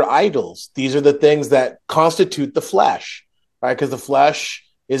things that are idols. These are the things that constitute the flesh, right? Because the flesh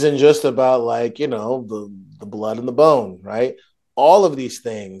isn't just about like, the blood and the bone, right? All of these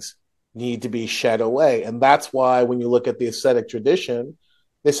things need to be shed away. And that's why when you look at the ascetic tradition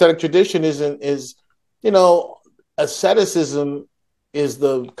you know, asceticism is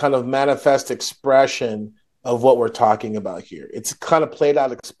the kind of manifest expression of what we're talking about here. It's kind of played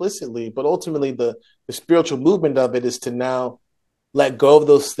out explicitly, but ultimately the spiritual movement of it is to now let go of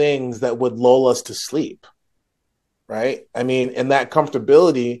those things that would lull us to sleep, right? I mean, and that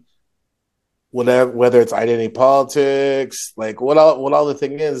comfortability, whether it's identity politics, like what all the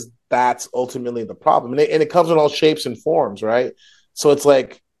thing is, that's ultimately the problem, and it comes in all shapes and forms, right? So it's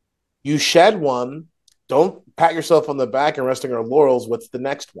like you shed one, don't pat yourself on the back and resting our laurels. What's the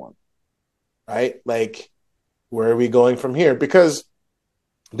next one, right? Like, where are we going from here? Because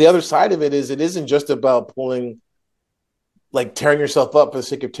the other side of it is, it isn't just about tearing yourself up for the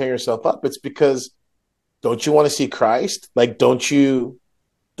sake of tearing yourself up. It's because don't you want to see Christ? Like, don't you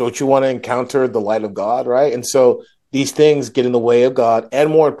want to encounter the light of God, right? And so these things get in the way of God. And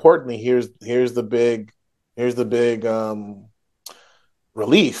more importantly, here's the big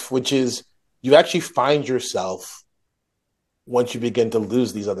relief, which is you actually find yourself once you begin to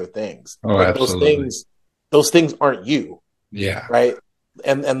lose these other things. Oh, Like absolutely. those things aren't you, Yeah. right?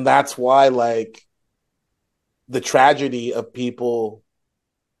 And that's why like the tragedy of people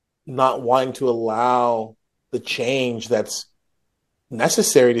not wanting to allow the change that's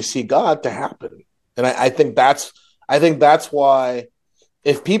necessary to see God to happen. And I think that's why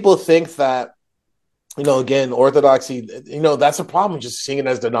if people think that, again, orthodoxy, that's a problem, just seeing it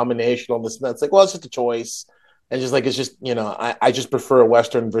as denominational, this and that. It's like, well, it's just a choice. And just like, it's just, I just prefer a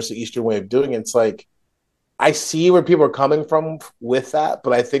Western versus Eastern way of doing it. It's like, I see where people are coming from with that,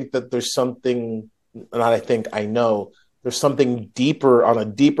 but I think that there's something, not I think, I know there's something deeper on a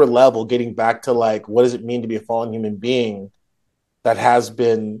deeper level, getting back to like, what does it mean to be a fallen human being that has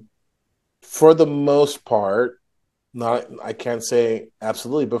been, for the most part, not, I can't say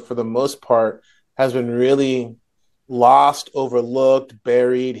absolutely, but for the most part, has been really lost, overlooked,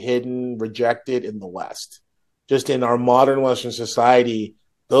 buried, hidden, rejected in the West. Just in our modern Western society,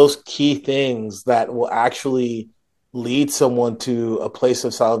 those key things that will actually lead someone to a place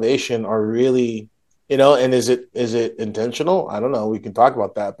of salvation are really, and is it intentional? I don't know. We can talk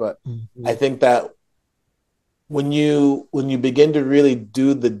about that, but I Mhm. think that when you begin to really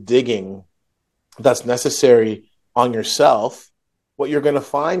do the digging that's necessary on yourself, what you're going to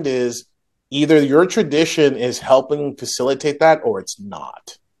find is either your tradition is helping facilitate that or it's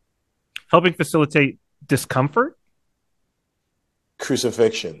not. Helping facilitate discomfort.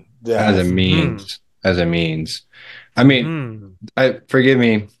 Crucifixion, As a death. Mm-hmm. means, as a means. I mean, Mm-hmm. I forgive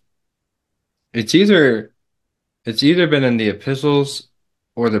me. It's either it's either been in the epistles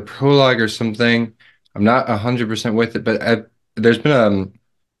or the prologue or something. I'm not 100% with it, but there's been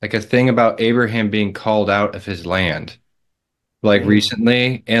like a thing about Abraham being called out of his land, like Mm.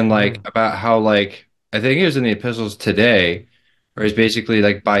 recently, and like about how like I think it was in the epistles today, where it's basically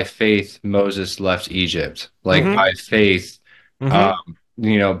like by faith Moses left Egypt, like Mm-hmm. by faith,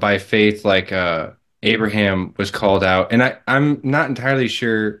 Mm-hmm. by faith, like Abraham was called out, and I'm not entirely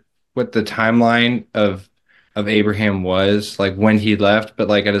sure what the timeline of Abraham was, like when he left, but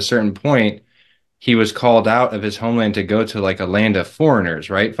like at a certain point, he was called out of his homeland to go to like a land of foreigners,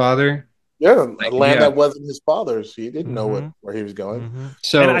 right, Father? Yeah, a Like, land yeah. that wasn't his father's. He didn't know Mm-hmm. where he was going.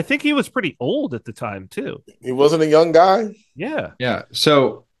 Mm-hmm. And I So think he was pretty old at the time too. He wasn't a young guy. Yeah. yeah,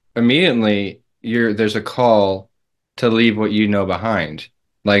 so immediately there's a call to leave what you know behind.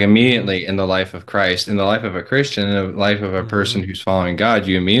 Like Mm-hmm. immediately in the life of Christ, in the life of a Christian, in the life of a Mm-hmm. person who's following God,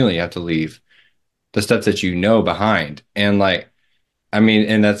 you immediately have to leave the stuff that you know behind. And like I mean,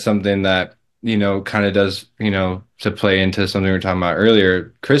 and that's something that, kind of does, to play into something we were talking about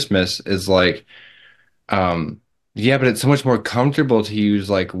earlier. Christmas is like, um, yeah, but it's so much more comfortable to use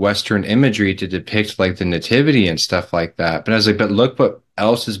like Western imagery to depict like the nativity and stuff like that. But I was like, but look what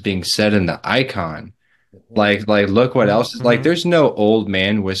else is being said in the icon. Like look what else is like. Mm-hmm. There's no old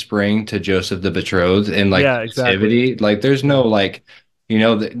man whispering to Joseph the betrothed in like Yeah, the exactly. nativity. Like there's no Yeah. like,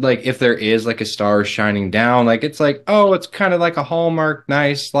 like if there is like a star shining down, like it's like, oh, it's kind of like a Hallmark,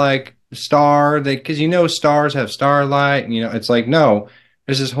 nice like star, because stars have starlight, and it's like, no,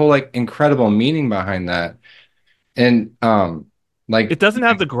 there's this whole like incredible meaning behind that. And like It doesn't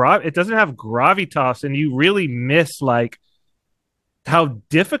have it doesn't have gravitas, and you really miss like how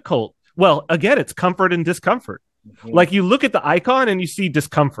difficult. Well, again, it's comfort and discomfort. Mhm. Like you look at the icon and you see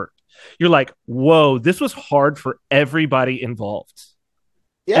discomfort. You're like, whoa, this was hard for everybody involved.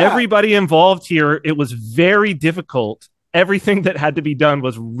 Yeah. Everybody involved here, it was very difficult. Everything that had to be done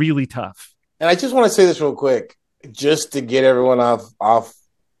was really tough. And I just want to say this real quick, just to get everyone off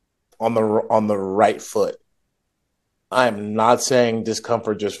on the right foot. I am not saying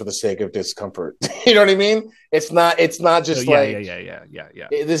discomfort just for the sake of discomfort. You know what I mean? It's not just Yeah.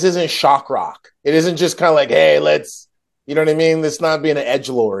 this isn't shock rock. It isn't just kind of like, hey, let's, you know what I mean? It's not being an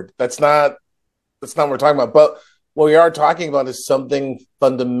edgelord. That's not what we're talking about. But what we are talking about is something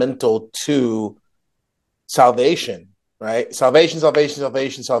fundamental to salvation, right? Salvation.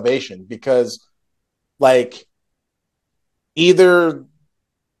 Because like either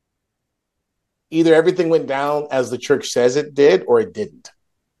everything went down as the church says it did, or it didn't.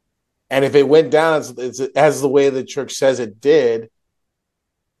 And if it went down as the way the church says it did,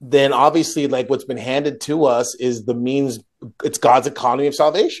 then obviously, like what's been handed to us is the means. It's God's economy of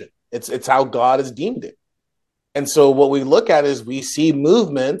salvation. It's how God has deemed it. And so what we look at is we see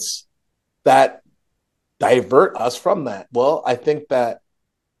movements that divert us from that. Well, I think that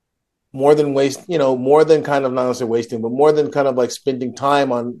more than kind of not necessarily wasting, but more than kind of like spending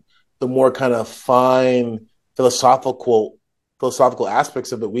time on the more kind of fine philosophical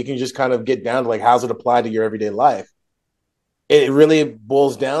aspects of it, we can just kind of get down to like, how's it apply to your everyday life? It really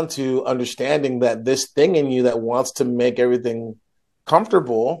boils down to understanding that this thing in you that wants to make everything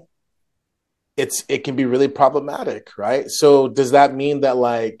comfortable, it can be really problematic, right? So does that mean that,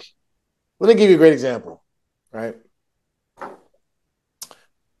 like, let me give you a great example, right?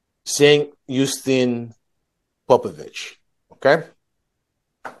 Saint Justin Popovich, okay?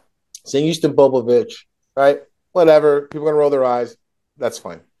 Saint Justin Popovich, right? Whatever, people are gonna roll their eyes. That's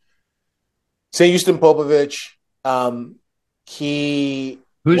fine. Saint Justin Popovich,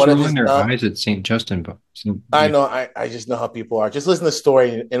 who's rolling their eyes at Saint Justin? I know, I just know how people are. Just listen to the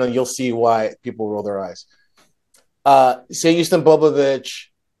story, and you'll see why people roll their eyes. Saint Justin Popovich,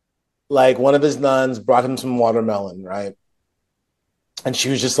 like one of his nuns brought him some watermelon, right? And she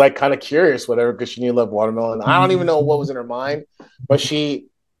was just like kind of curious, whatever, because she knew he loved watermelon. I don't even know what was in her mind, but she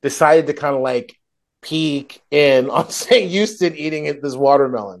decided to kind of like peek in on St. Houston eating this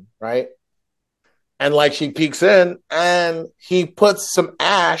watermelon, right? And like she peeks in and he puts some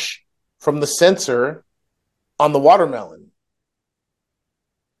ash from the censer on the watermelon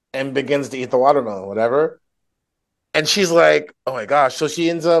and begins to eat the watermelon, whatever. And she's like, oh my gosh. So she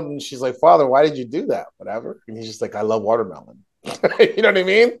ends up and she's like, Father, why did you do that? Whatever. And he's just like, I love watermelon. You know what I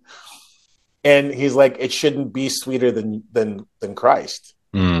mean? And he's like, it shouldn't be sweeter than Christ.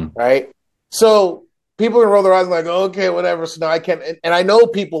 Right? So people can roll their eyes and like, oh, okay, whatever. So now I can't. And I know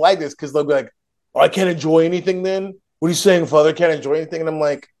people like this because they'll be like, oh, I can't enjoy anything then? What are you saying, Father? I can't enjoy anything? And I'm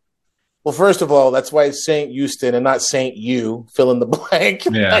like, well, first of all, that's why it's Saint Houston and not Saint you, fill in the blank.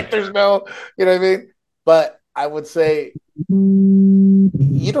 Yeah. Like there's no, you know what I mean? But I would say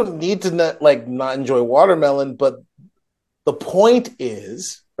you don't need to not enjoy watermelon, but the point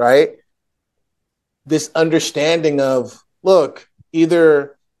is, right, this understanding of, look,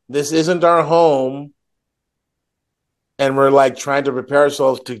 either this isn't our home and we're like trying to prepare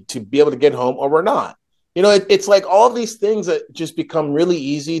ourselves to be able to get home, or we're not. You know, it's like all these things that just become really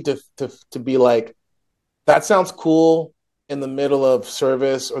easy to be like, that sounds cool in the middle of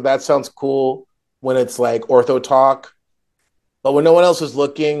service, or that sounds cool when it's like ortho talk. But when no one else is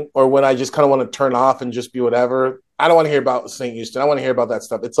looking, or when I just kind of want to turn off and just be whatever, I don't want to hear about St. Houston. I want to hear about that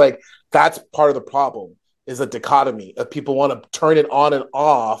stuff. It's like that's part of the problem, is a dichotomy of people want to turn it on and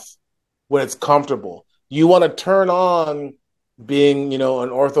off when it's comfortable. You want to turn on being, an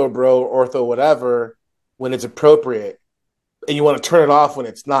ortho bro, ortho whatever, when it's appropriate. And you want to turn it off when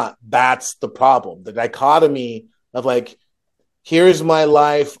it's not. That's the problem. The dichotomy of like, here's my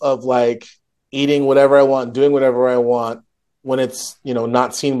life of like eating whatever I want, doing whatever I want when it's,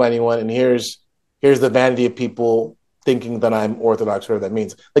 not seen by anyone. And here's the vanity of people thinking that I'm Orthodox, whatever that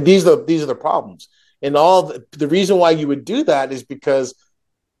means. Like these are the problems. And all the reason why you would do that is because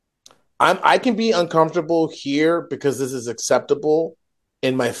I can be uncomfortable here because this is acceptable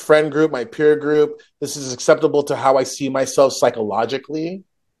in my friend group, my peer group. This is acceptable to how I see myself psychologically.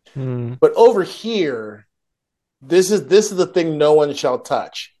 But over here, this is the thing no one shall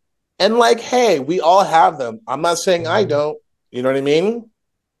touch. And like, hey, we all have them. I'm not saying I don't. You know what I mean?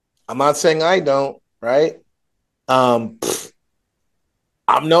 I'm not saying I don't, right? I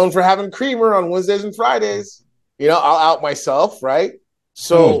I'm known for having creamer on Wednesdays and Fridays. I'll out myself, right?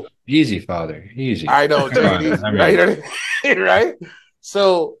 So easy, Father, easy. I know, take it easy, right? Right?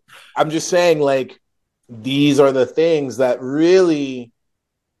 So I'm just saying, like, these are the things that really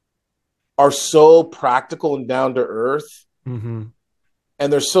are so practical and down to earth. Mm-hmm.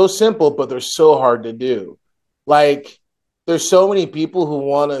 And they're so simple, but they're so hard to do. Like, there's so many people who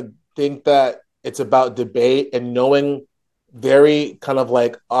want to think that it's about debate and knowing very kind of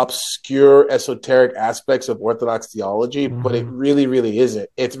like obscure esoteric aspects of Orthodox theology, but it really, really isn't.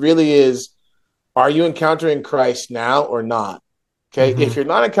 It really is, are you encountering Christ now or not? Okay. If you're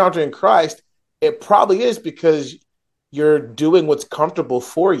not encountering Christ, it probably is because you're doing what's comfortable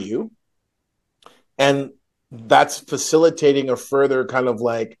for you. And that's facilitating a further kind of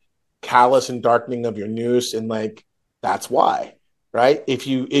like callous and darkening of your nous. And like, that's why, right? If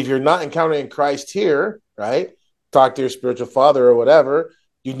you're not encountering Christ here, right? Talk to your spiritual father or whatever,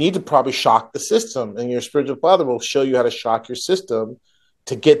 you need to probably shock the system, and your spiritual father will show you how to shock your system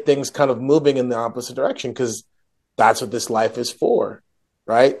to get things kind of moving in the opposite direction, because that's what this life is for,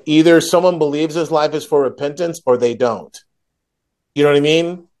 right? Either someone believes this life is for repentance or they don't. You know what I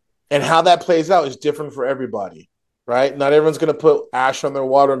mean? And how that plays out is different for everybody, right? Not everyone's going to put ash on their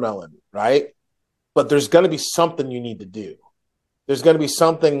watermelon, right? But there's going to be something you need to do. There's going to be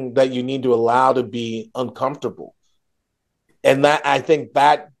something that you need to allow to be uncomfortable. And that, I think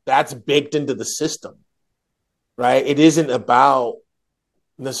that's baked into the system, right? It isn't about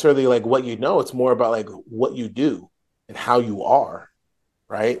necessarily like what you know. It's more about like what you do and how you are,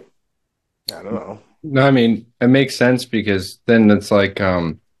 right? I don't know. No, I mean, it makes sense, because then it's like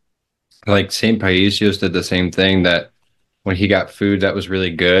St. Paisios did the same thing, that when he got food that was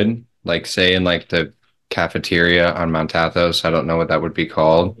really good, like say in like the cafeteria on Mount Athos, I don't know what that would be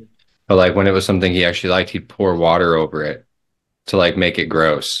called, but like when it was something he actually liked, he'd pour water over it to like make it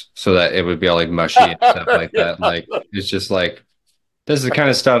gross so that it would be all like mushy and stuff like that. Like, it's just like, this is the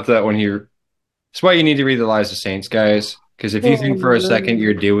kind of stuff that it's why you need to read the Lives of Saints, guys. Because if you think for a second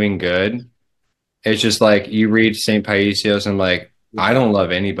you're doing good, it's just like you read St. Paisios and like, I don't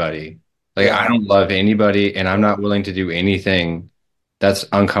love anybody. Like, I don't love anybody, and I'm not willing to do anything that's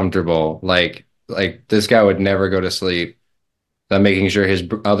uncomfortable. Like this guy would never go to sleep without making sure his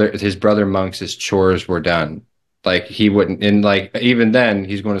brother monks' chores were done. Like, he wouldn't, and like even then,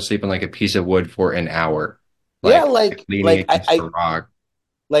 he's going to sleep on like a piece of wood for an hour. Leaning against a rock.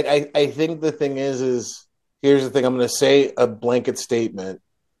 Like, I think the thing is here's the thing. I'm going to say a blanket statement,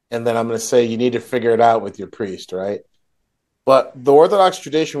 and then I'm going to say you need to figure it out with your priest, right? But the Orthodox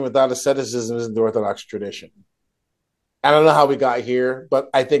tradition without asceticism isn't the Orthodox tradition. I don't know how we got here, but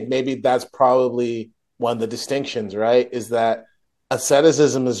I think maybe that's probably one of the distinctions, right? Is that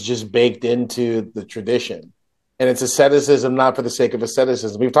asceticism is just baked into the tradition. And it's asceticism not for the sake of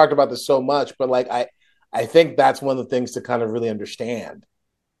asceticism. We've talked about this so much, but like I think that's one of the things to kind of really understand.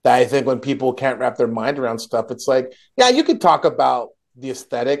 That I think when people can't wrap their mind around stuff, it's like, yeah, you could talk about the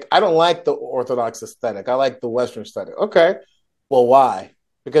aesthetic. I don't like the Orthodox aesthetic. I like the Western aesthetic. Okay. Well, why?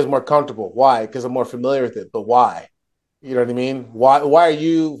 Because I'm more comfortable. Why? Because I'm more familiar with it. But why? You know what I mean? Why are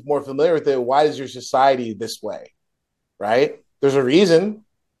you more familiar with it? Why is your society this way? Right? There's a reason.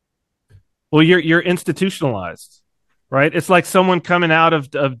 Well, you're institutionalized, right? It's like someone coming out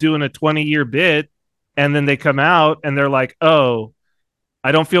of doing a 20-year bit, and then they come out and they're like, oh,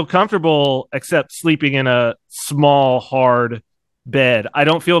 I don't feel comfortable except sleeping in a small, hard bed. I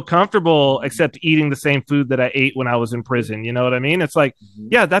don't feel comfortable except eating the same food that I ate when I was in prison. You know what I mean? It's like,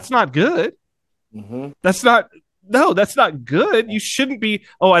 yeah, that's not good. That's not good. You shouldn't be,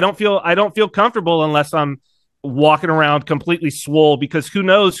 I don't feel comfortable unless I'm walking around completely swole, because who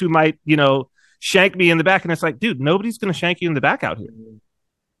knows who might, shank me in the back. And it's like, dude, nobody's going to shank you in the back out here.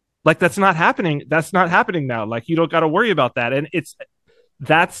 Like, that's not happening. That's not happening now. Like, you don't got to worry about that. And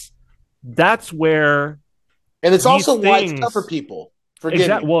that's where. And it's also why it's tough for people.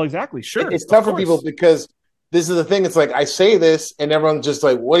 Forgive me. Well, exactly. Sure. It's tough for people because this is the thing. It's like, I say this and everyone's just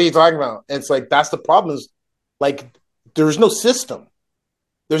like, what are you talking about? And it's like, that's the problem, is like, there's no system.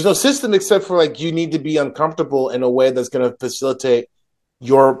 There's no system except for like, you need to be uncomfortable in a way that's going to facilitate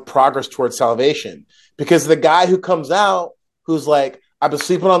your progress towards salvation. Because the guy who comes out, who's like, I've been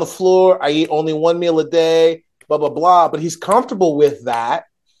sleeping on the floor, I eat only one meal a day, blah, blah, blah, but he's comfortable with that.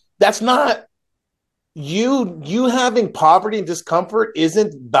 That's not, you having poverty and discomfort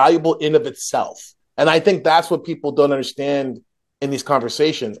isn't valuable in of itself. And I think that's what people don't understand in these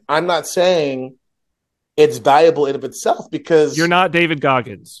conversations. I'm not saying it's valuable in of itself, because you're not David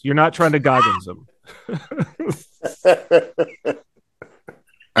Goggins. You're not trying to Goggins them.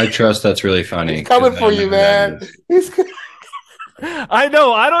 I trust that's really funny. He's coming for you, man. I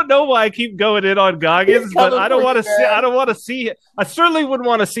know. I don't know why I keep going in on Goggins, but I don't want to see. I don't want to see. I certainly wouldn't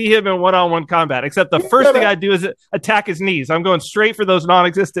want to see him in one-on-one combat. Except the first thing I do is attack his knees. I'm going straight for those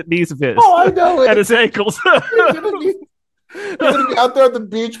non-existent knees of his. Oh, I know it. And his ankles. You're gonna be out there at the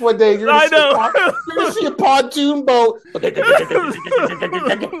beach one day. You're gonna see a pontoon boat, and then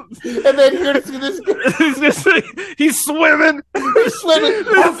you're gonna see this. He's swimming. He's swimming.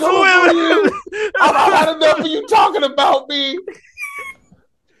 I'm swimming. I've had enough of you talking about me.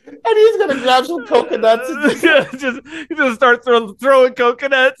 And he's gonna grab some coconuts and just start throwing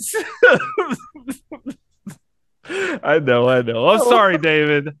coconuts. I know. I'm sorry,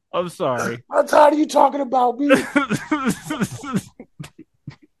 David. I'm sorry. I'm tired of you talking about me.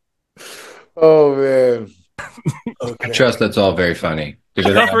 Oh man. Okay. I trust that's all very funny.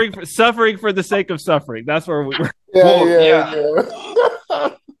 Suffering for the sake of suffering. That's where we were. Yeah.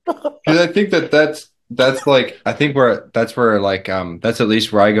 Because I think that's like that's where like that's at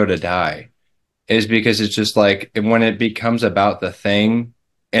least where I go to die, is because it's just like when it becomes about the thing,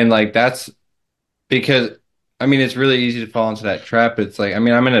 and like that's because I mean it's really easy to fall into that trap. It's like I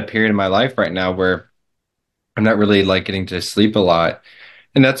mean I'm in a period in my life right now where I'm not really like getting to sleep a lot,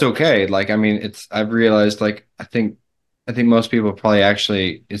 and that's okay. Like I mean I've realized like I think most people probably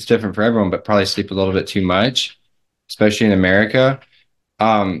actually it's different for everyone, but probably sleep a little bit too much, especially in America.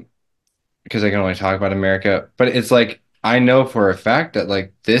 Because I can only talk about America, but it's like I know for a fact that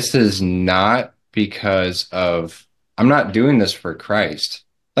like this is not because of I'm not doing this for Christ.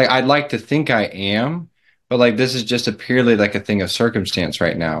 Like I'd like to think I am, but like this is just a purely like a thing of circumstance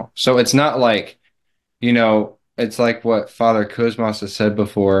right now. So it's not like, it's like what Father Cosmos has said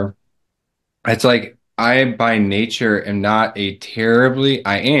before. It's like I by nature am not I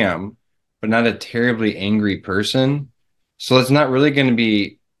am, but not a terribly angry person. So it's not really going to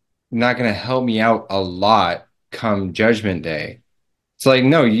be not going to help me out a lot come Judgment Day. It's like,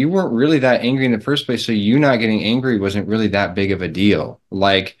 no, you weren't really that angry in the first place, so you not getting angry wasn't really that big of a deal.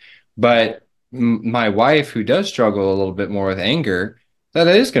 Like, but my wife, who does struggle a little bit more with anger, that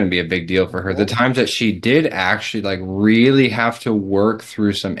is going to be a big deal for her. The times that she did actually like really have to work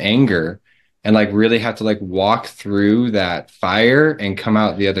through some anger and like really have to like walk through that fire and come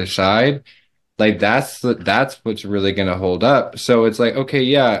out the other side, like that's what's really going to hold up. So it's like, okay,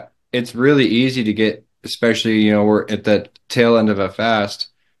 yeah, it's really easy to get, especially, we're at the tail end of a fast.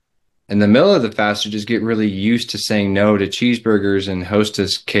 In the middle of the fast, you just get really used to saying no to cheeseburgers and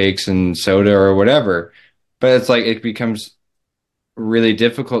Hostess cakes and soda or whatever. But it's like, it becomes really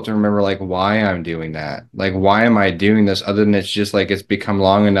difficult to remember, like, why I'm doing that. Like, why am I doing this? Other than it's just like, it's become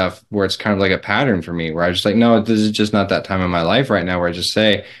long enough where it's kind of like a pattern for me, where I just like, no, this is just not that time in my life right now where I just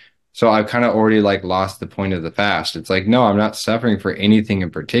say, so I've kind of already like lost the point of the fast. It's like, no, I'm not suffering for anything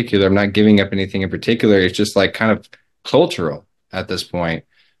in particular. I'm not giving up anything in particular. It's just like kind of cultural at this point.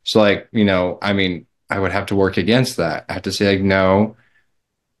 So like, I mean, I would have to work against that. I have to say like, no,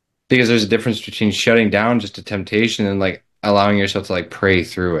 because there's a difference between shutting down just a temptation and like allowing yourself to like pray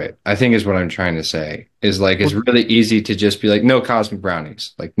through it. I think is what I'm trying to say is like, it's really easy to just be like, no cosmic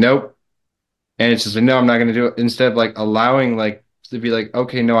brownies, like, nope. And it's just like, no, I'm not going to do it. Instead of like allowing like, to be like,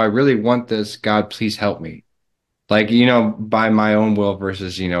 okay, no, I really want this. God, please help me. Like, by my own will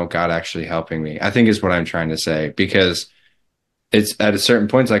versus, God actually helping me, I think is what I'm trying to say, because it's at a certain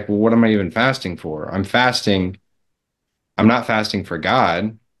point, it's like, well, what am I even fasting for? I'm not fasting for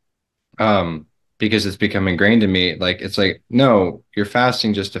God, because it's become ingrained in me. Like, it's like, no, you're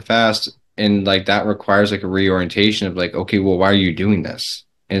fasting just to fast. And like, that requires like a reorientation of like, okay, well, why are you doing this?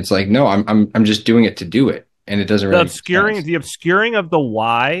 And it's like, no, I'm just doing it to do it. And it doesn't really the obscuring of the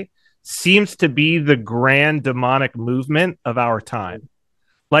why seems to be the grand demonic movement of our time.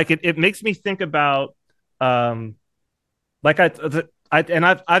 Like it makes me think about like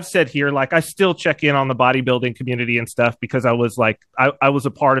I've said here, like I still check in on the bodybuilding community and stuff because I was like I was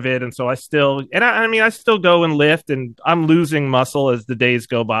a part of it, and so I still I still go and lift, and I'm losing muscle as the days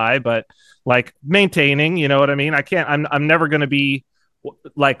go by, but like maintaining, you know what I mean? I'm never going to be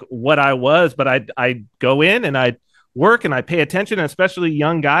like what I was, but I go in and I work and I pay attention, especially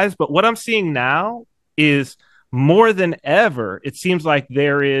young guys. But what I'm seeing now is more than ever, it seems like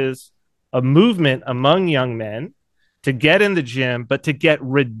there is a movement among young men to get in the gym, but to get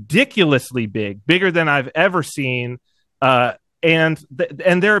ridiculously bigger than I've ever seen. And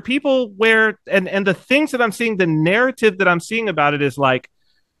there are people where, and the things that I'm seeing, the narrative that I'm seeing about it is like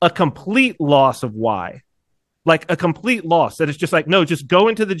a complete loss of why. Like a complete loss, that it's just like, no, just go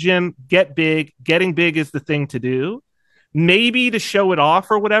into the gym, get big. Getting big is the thing to do, maybe to show it off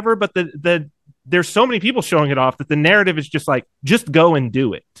or whatever. But there's so many people showing it off that the narrative is just like, just go and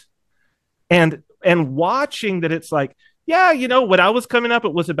do it. And watching that, it's like, Yeah, when I was coming up,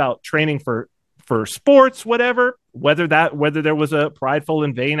 it was about training for sports, whatever, whether there was a prideful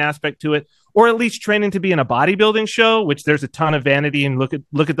and vain aspect to it, or at least training to be in a bodybuilding show, which there's a ton of vanity, and look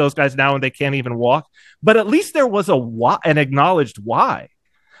at those guys now and they can't even walk. But at least there was a why, an acknowledged why.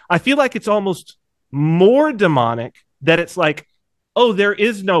 I feel like it's almost more demonic that it's like, oh, there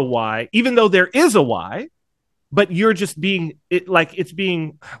is no why, even though there is a why, but you're just being it like it's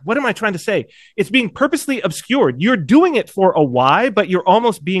being, what am I trying to say? It's being purposely obscured. You're doing it for a why, but you're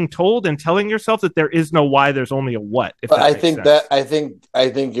almost being told and telling yourself that there is no why, there's only a what. If But that I makes think sense. that I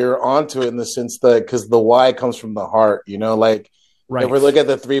think you're onto it in the sense that because the why comes from the heart, like if we Right. look at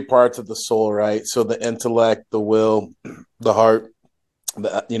the three parts of the soul, right? So the intellect, the will, the heart,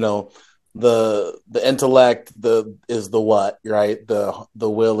 the intellect is the what, right? The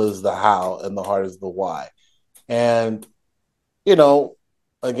will is the how, and the heart is the why. And you know,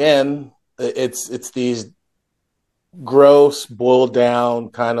 again, it's these gross, boiled down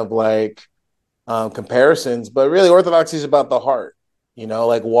kind of like comparisons, but really orthodoxy is about the heart.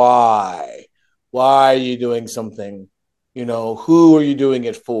 Like why are you doing something? Who are you doing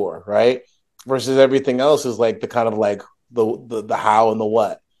it for, right? Versus everything else is like the kind of like the how and the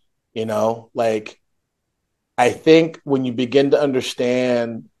what. Like I think when you begin to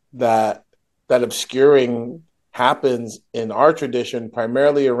understand that obscuring happens in our tradition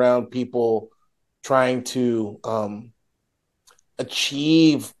primarily around people trying to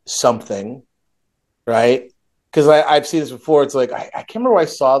achieve something, right? Because I've seen this before. It's like I can't remember where I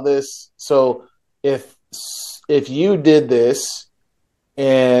saw this. So if if you did this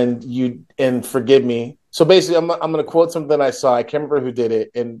and forgive me. So basically, I'm going to quote something I saw. I can't remember who did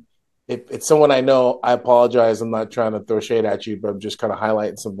it, and if it's someone I know, I apologize. I'm not trying to throw shade at you, but I'm just kind of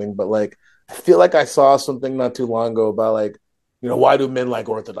highlighting something. But like, I feel like I saw something not too long ago about like, why do men like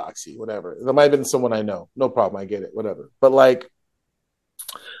orthodoxy? Whatever. That might have been someone I know. No problem. I get it. Whatever. But like,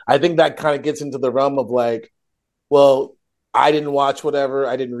 I think that kind of gets into the realm of like, well, I didn't watch whatever,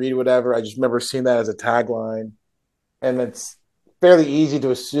 I didn't read whatever. I just remember seeing that as a tagline, and it's fairly easy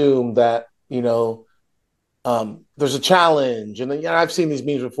to assume that there's a challenge, and then I've seen these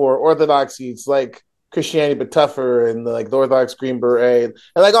memes before. Orthodoxy, it's like Christianity but tougher, and the Orthodox Green Beret, and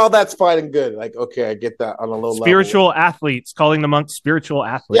like all that's fine and good. Like, okay, I get that on a low level. Spiritual athletes, calling the monks spiritual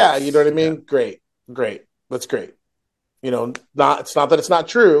Yeah, you know athletes. what I Yeah. mean. Great, that's great. Not it's not that it's not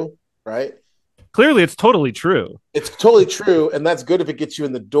true, right? Clearly, it's totally true. It's totally true, and that's good if it gets you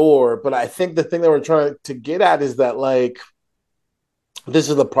in the door. But I think the thing that we're trying to get at is that like this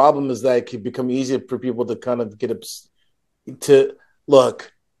is the problem is that it can become easier for people to kind of to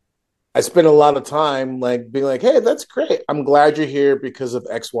look. I spend a lot of time like being like, hey, that's great. I'm glad you're here because of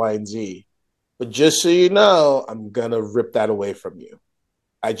X, Y, and Z. But just so you know, I'm gonna rip that away from you.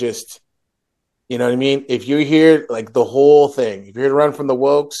 I just, you know what I mean? If you're here, like the whole thing, if you're here to run from the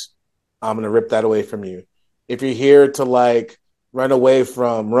wokes, I'm gonna rip that away from you. If you're here to like run away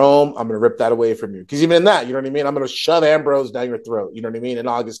from Rome, I'm gonna rip that away from you. Because even in that, you know what I mean? I'm gonna shove Ambrose down your throat. You know what I mean? And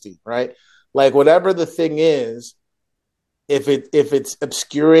Augustine, right? Like whatever the thing is, if it's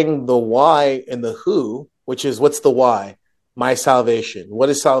obscuring the why and the who, which is what's the why? My salvation. What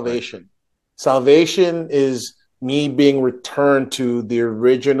is Right. salvation? Salvation is me being returned to the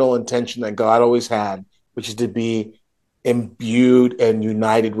original intention that God always had, which is to be imbued and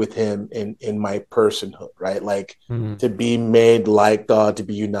united with him in my personhood, right? Like Mhm. to be made like God, to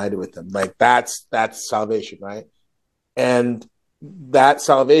be united with him. Like that's salvation, right? And that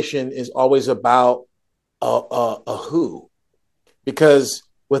salvation is always about a who, because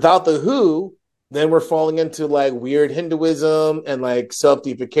without the who, then we're falling into like weird Hinduism and like self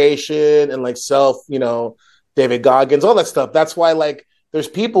deification and like David Goggins, all that stuff. That's why like there's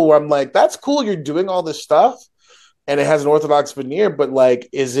people where I'm like, that's cool, you're doing all this stuff and it has an orthodox veneer, but like,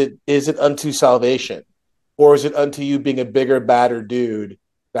 is it unto salvation, or is it unto you being a bigger, badder dude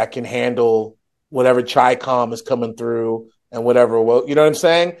that can handle whatever chai com is coming through and whatever? Well, you know what I'm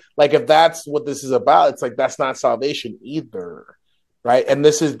saying? Like, if that's what this is about, it's like that's not salvation either, right? And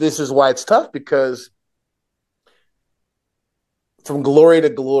this is why it's tough, because from glory to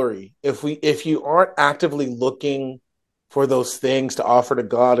glory, if you aren't actively looking for those things to offer to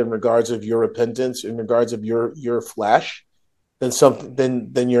God in regards of your repentance, in regards of your flesh, then something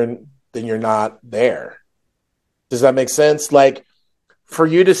then you're not there. Does that make sense? Like, for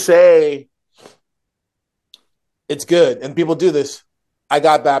you to say it's good, and people do this, I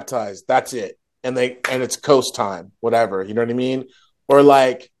got baptized, that's it, and it's coast time, whatever, you know what I mean? Or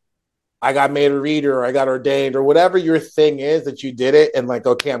like, I got made a reader, or I got ordained, or whatever your thing is that you did it, and like,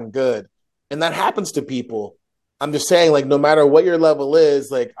 okay, I'm good. And that happens to people. I'm just saying, like, no matter what your level is,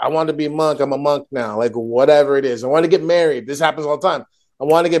 like, I want to be a monk, I'm a monk now, like, whatever it is. I want to get married. This happens all the time. I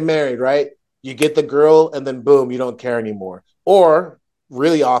want to get married, right? You get the girl, and then boom, you don't care anymore. Or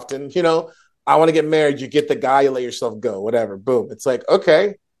really often, I want to get married. You get the guy, you let yourself go, whatever, boom. It's like,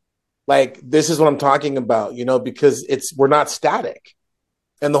 okay, like, this is what I'm talking about, because we're not static,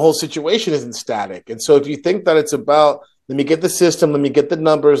 and the whole situation isn't static. And so if you think that it's about, let me get the system, let me get the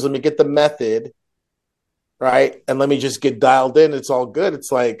numbers, let me get the method, right? And let me just get dialed in. It's all good.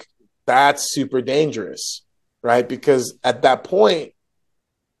 It's like, that's super dangerous, right? Because at that point,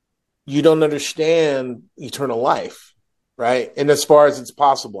 you don't understand eternal life, right? And as far as it's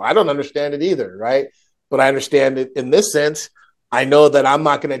possible, I don't understand it either, right? But I understand it in this sense. I know that I'm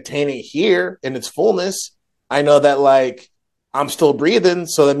not going to attain it here in its fullness. I know that, like, I'm still breathing,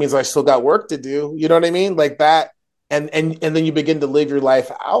 so that means I still got work to do. You know what I mean? Like that. And then you begin to live your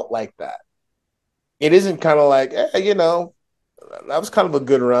life out like that. It isn't kind of like, that was kind of a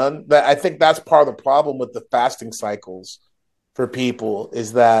good run. But I think that's part of the problem with the fasting cycles for people,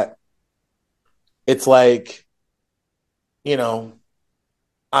 is that it's like, I'm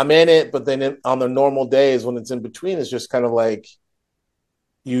in it, but then on the normal days when it's in between, it's just kind of like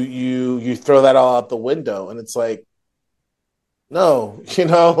you throw that all out the window, and it's like, no,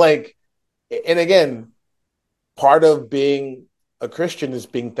 like, and again, part of being a Christian is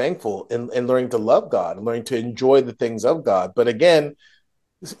being thankful and learning to love God and learning to enjoy the things of God. But again,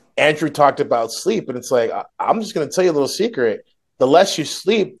 Andrew talked about sleep, and it's like, I'm just going to tell you a little secret. The less you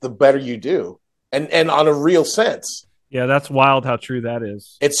sleep, the better you do. And on a real sense. Yeah, that's wild how true that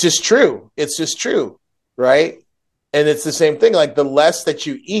is. It's just true. It's just true, right? And it's the same thing. Like, the less that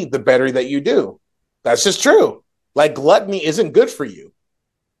you eat, the better that you do. That's just true. Like, gluttony isn't good for you.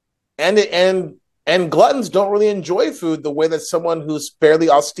 And gluttons don't really enjoy food the way that someone who's fairly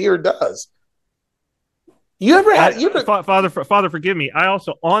austere does. Father, forgive me. I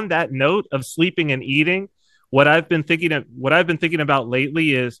also, on that note of sleeping and eating, what I've been thinking about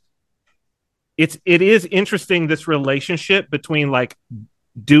lately is it is interesting, this relationship between, like,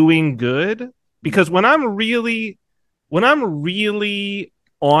 doing good, because when I'm really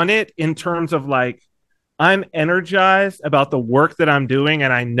on it, in terms of, like, I'm energized about the work that I'm doing,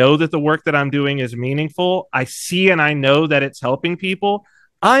 and I know that the work that I'm doing is meaningful. I see and I know that it's helping people.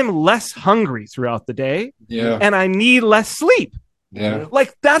 I'm less hungry throughout the day, and I need less sleep. Yeah.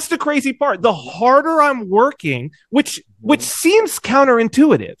 Like, that's the crazy part. The harder I'm working, which seems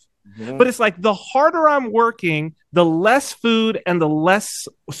counterintuitive, but it's like, the harder I'm working, the less food and the less,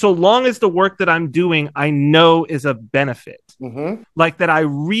 so long as the work that I'm doing, I know is a benefit. Like, that I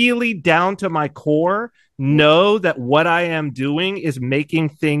really, down to my core, know that what I am doing is making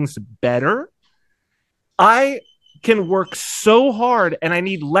things better. I can work so hard and I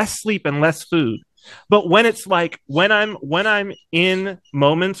need less sleep and less food. But when it's like, when I'm in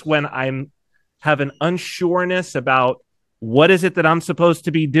moments when I'm have an unsureness about what is it that I'm supposed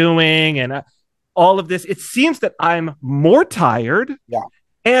to be doing, and all of this, it seems that I'm more tired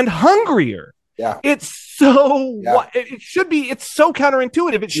and hungrier. Yeah. It's so, it should be, it's so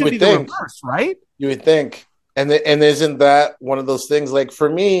counterintuitive. It should be the reverse, right? You would think. And isn't that one of those things? Like, for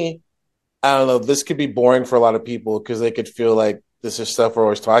me, I don't know, this could be boring for a lot of people because they could feel like this is stuff we're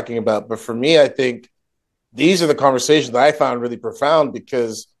always talking about. But for me, I think these are the conversations that I found really profound,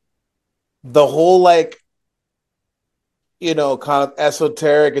 because the whole, like, kind of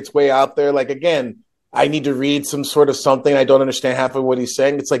esoteric, it's way out there. Like, again, I need to read some sort of something. I don't understand half of what he's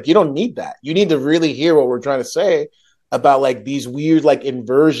saying. It's like, you don't need that. You need to really hear what we're trying to say about, like, these weird, like,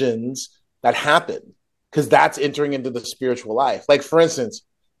 inversions that happen, because that's entering into the spiritual life. Like, for instance,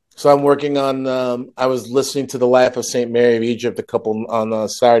 so I'm working on, I was listening to the life of St. Mary of Egypt on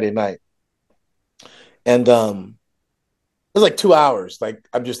Saturday night. And it was like 2 hours. Like,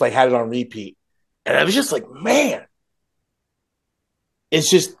 I'm just like had it on repeat. And I was just like, man,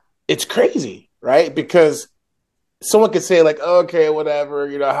 it's crazy, right? Because someone could say, like, okay, whatever,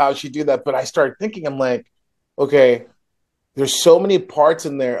 how she do that? But I started thinking, I'm like, okay, there's so many parts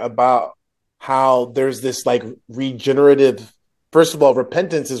in there about how there's this, like, regenerative. First of all,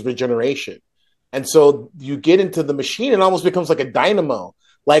 repentance is regeneration. And so you get into the machine, it almost becomes like a dynamo.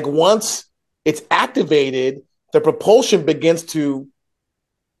 Like, once it's activated, the propulsion begins to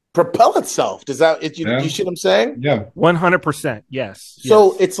propel itself. Does that, you see what I'm saying? Yeah. 100%. Yes.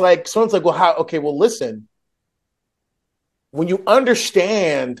 So it's like, someone's like, well, how? Okay, well, listen, when you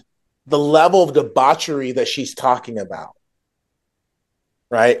understand the level of debauchery that she's talking about,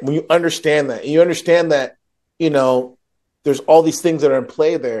 right? When you understand that, and you understand that, there's all these things that are in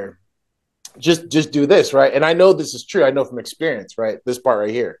play there. Just do this, right? And I know this is true. I know from experience, right? This part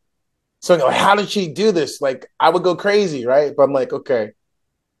right here. So like, how did she do this? Like, I would go crazy, right? But I'm like, okay,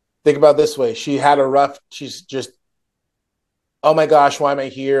 think about it this way. She had a rough, she's just, oh my gosh, why am I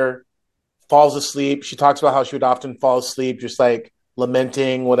here? Falls asleep. She talks about how she would often fall asleep, just like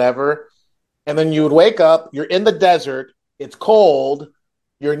lamenting, whatever. And then you would wake up, you're in the desert, it's cold,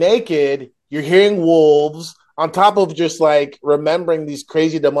 you're naked, you're hearing wolves, on top of just like remembering these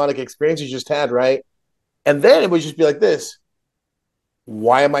crazy demonic experiences you just had, right? And then it would just be like this: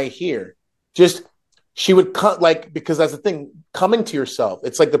 why am I here? Just she would cut like, because that's the thing, coming to yourself.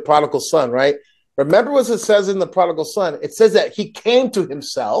 It's like the prodigal son, right? Remember what it says in the prodigal son? It says that he came to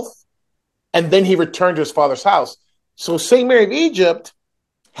himself and then he returned to his father's house. So St. Mary of Egypt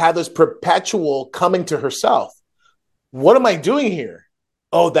had this perpetual coming to herself. What am I doing here?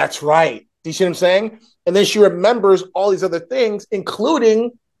 Oh, that's right. Do you see what I'm saying? And then she remembers all these other things,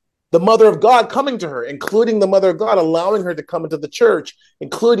 including the mother of God coming to her, including the mother of God allowing her to come into the church,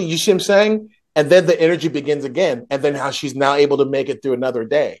 including, you see what I'm saying? And then the energy begins again. And then how she's now able to make it through another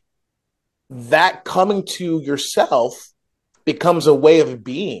day. That coming to yourself becomes a way of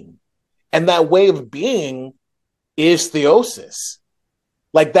being. And that way of being is theosis.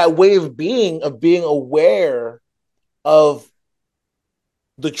 Like that way of being aware of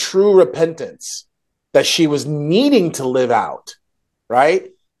the true repentance that she was needing to live out, right?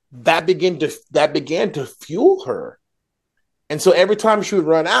 That began to fuel her. And so every time she would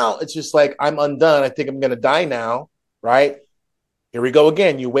run out, it's just like, I'm undone. I think I'm going to die now, right? Here we go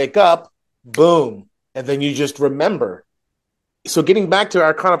again. You wake up, boom, and then you just remember. So getting back to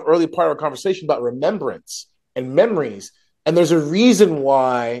our kind of early part of our conversation about remembrance and memories, and there's a reason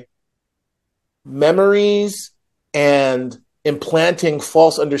why memories and implanting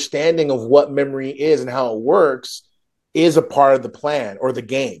false understanding of what memory is and how it works is a part of the plan or the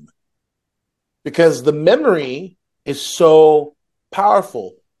game. Because the memory is so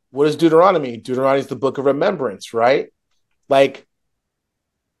powerful. What is Deuteronomy? Deuteronomy is the book of remembrance, right? Like,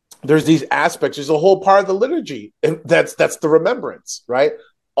 there's these aspects. There's a whole part of the liturgy, and that's the remembrance, right?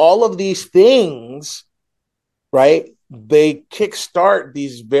 All of these things, right? They kickstart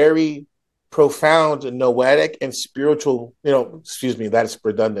these very profound noetic and spiritual, that's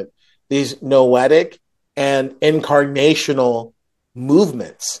redundant. These noetic and incarnational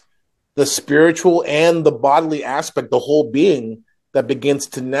movements, the spiritual and the bodily aspect, the whole being that begins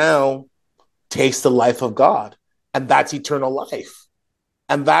to now taste the life of God. And that's eternal life.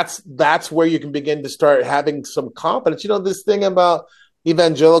 And that's where you can begin to start having some confidence. This thing about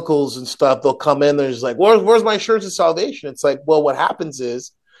evangelicals and stuff, they'll come in, there's like, where's my assurance of salvation? It's like, well, what happens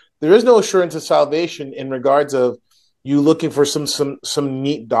is there is no assurance of salvation in regards of you looking for some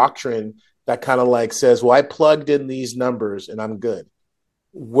neat doctrine that kind of like says, well, I plugged in these numbers and I'm good.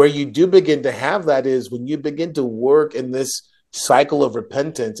 Where you do begin to have that is when you begin to work in this cycle of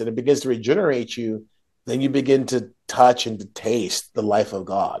repentance and it begins to regenerate you, then you begin to touch and to taste the life of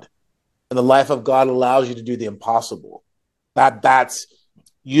God. And the life of God allows you to do the impossible. That's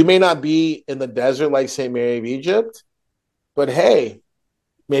you may not be in the desert like St. Mary of Egypt, but hey,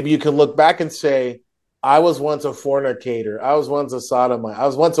 maybe you can look back and say, I was once a fornicator. I was once a sodomite. I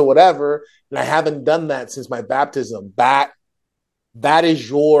was once a whatever, and I haven't done that since my baptism. That is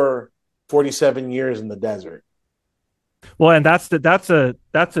your 47 years in the desert. Well, and that's the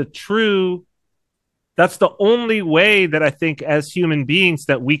only way that I think as human beings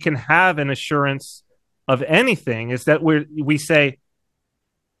that we can have an assurance of anything is that we say,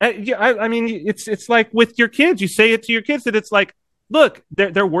 I mean, it's like with your kids, you say it to your kids that it's like, look,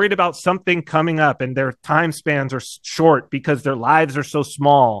 they're worried about something coming up and their time spans are short because their lives are so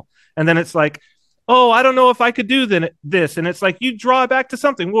small. And then it's like, oh, I don't know if I could do this. And it's like, you draw back to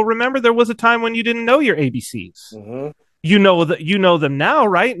something. Well, remember there was a time when you didn't know your ABCs. Mm-hmm. You know them now,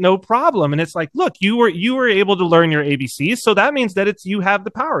 right? No problem. And it's like, look, you were able to learn your ABCs. So that means that you have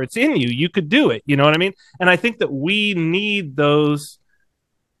the power. It's in you. You could do it. You know what I mean? And I think that we need those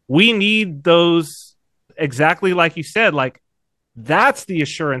exactly like you said, like, that's the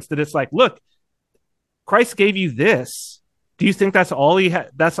assurance that it's like, look, Christ gave you this. Do you think that's all he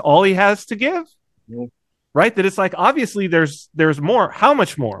has to give? Mm-hmm. Right? That it's like, obviously there's more. How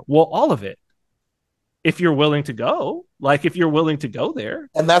much more? Well, all of it. If you're willing to go, if you're willing to go there.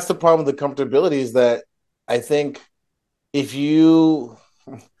 And that's the problem with the comfortability is that I think if your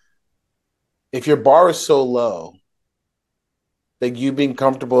bar is so low that you being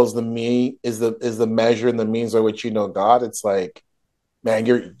comfortable is the measure and the means by which you know God, it's like, man,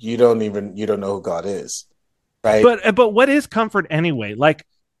 you don't know who God is. Right. But what is comfort anyway? Like,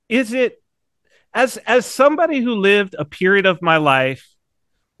 is it as somebody who lived a period of my life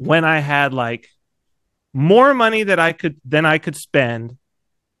when I had like more money than I could spend,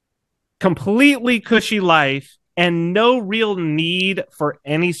 completely cushy life and no real need for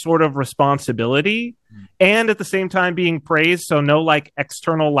any sort of responsibility, and at the same time being praised, so no like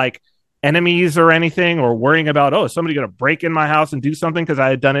external like enemies or anything, or worrying about, oh, is somebody going to break in my house and do something because I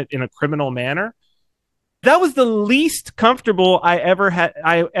had done it in a criminal manner. That was the least comfortable I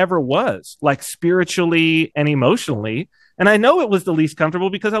ever was, like spiritually and emotionally. And I know it was the least comfortable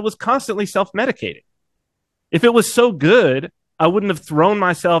because I was constantly self-medicating. If it was so good, I wouldn't have thrown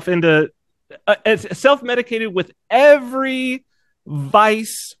myself into self-medicated with every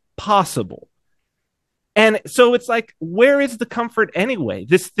vice possible. And so it's like, where is the comfort anyway?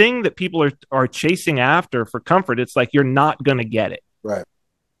 This thing that people are chasing after for comfort, it's like you're not going to get it. Right.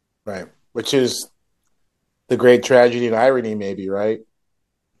 Right. Which is the great tragedy and irony, maybe, right?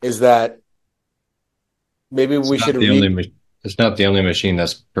 Is that maybe It's we not should the only it's not the only machine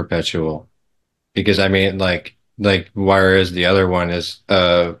that's perpetual. Because I mean, like whereas the other one is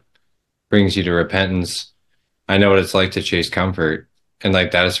brings you to repentance. I know what it's like to chase comfort, and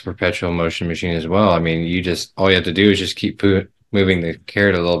like that is a perpetual motion machine as well. I mean, you just all you have to do is just keep moving the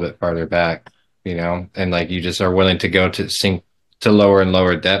carrot a little bit farther back, you know, and like you just are willing to go to sink to lower and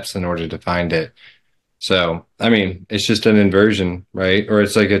lower depths in order to find it. So, I mean, it's just an inversion, right? Or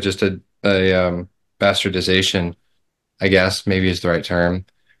it's like just a bastardization, I guess maybe is the right term,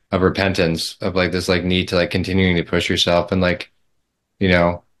 of repentance, of like this like need to like continuing to push yourself and like, you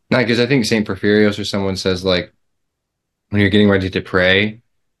know, not because I think Saint Porphyrios or someone says like when you're getting ready to pray,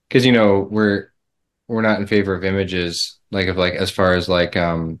 because you know we're not in favor of images like of like as far as like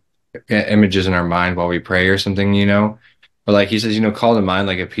images in our mind while we pray or something, you know. But like he says, you know, call to mind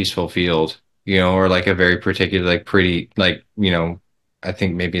like a peaceful field, you know, or like a very particular like pretty like, you know, I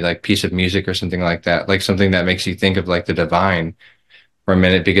think maybe like piece of music or something like that, like something that makes you think of like the divine for a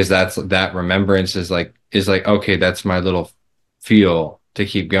minute, because that remembrance is like okay, that's my little fuel to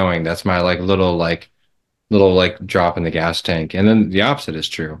keep going. That's my like little like drop in the gas tank. And then the opposite is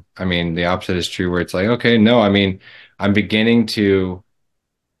true. I mean, the opposite is true where it's like, okay, no, I mean, I'm beginning to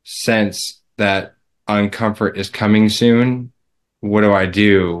sense that uncomfort is coming soon. What do I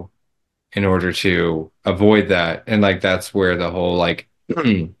do in order to avoid that? And like that's where the whole like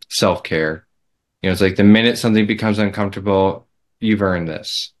self-care, you know, it's like the minute something becomes uncomfortable, you've earned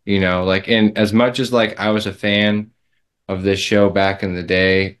this, you know, like, and as much as like I was a fan of this show back in the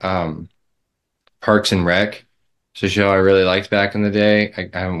day, Parks and Rec. It's a show I really liked back in the day. I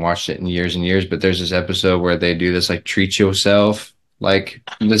haven't watched it in years and years, but there's this episode where they do this like treat yourself, like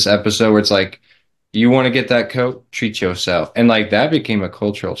this episode where it's like, you want to get that coat, treat yourself. And like that became a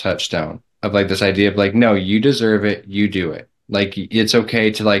cultural touchstone of like this idea of like, no, you deserve it, you do it. Like it's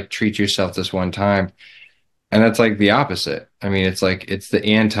okay to like treat yourself this one time. And that's like the opposite. I mean, it's like it's the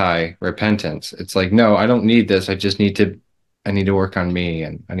anti-repentance. It's like, no, I don't need this. I need to work on me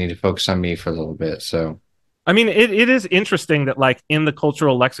and I need to focus on me for a little bit. So I mean, it is interesting that like in the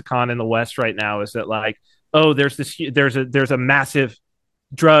cultural lexicon in the West right now is that like, oh, there's a massive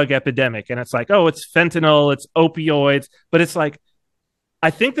drug epidemic, and it's like, oh, it's fentanyl, it's opioids, but it's like, I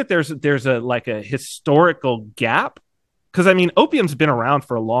think that there's a like a historical gap, because I mean, opium's been around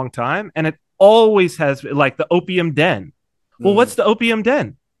for a long time, and it always has, like the opium den. Well, what's the opium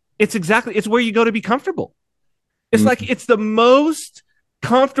den? It's where you go to be comfortable. It's like it's the most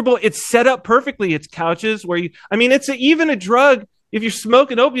comfortable. It's set up perfectly. It's couches where I mean, even a drug. If you're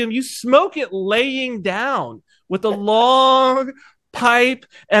smoking opium, you smoke it laying down with a long pipe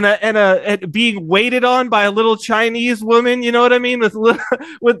and being waited on by a little Chinese woman. You know what I mean? With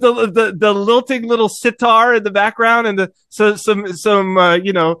the lilting little sitar in the background and some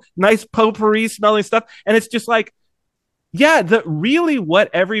you know, nice potpourri smelling stuff. And it's just like, yeah, really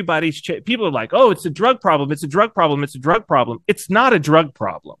what people are like, oh, it's a drug problem. It's a drug problem. It's a drug problem. It's not a drug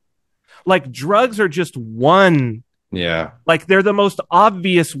problem. Like drugs are just one. yeah, Like they're the most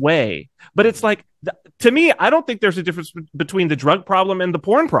obvious way. But it's like, to me, I don't think there's a difference between the drug problem and the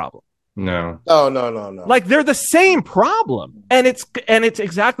porn problem. no, No. Like they're the same problem. And it's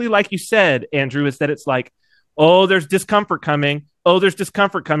exactly like you said, Andrew, is that it's like, oh, there's discomfort coming. Oh, there's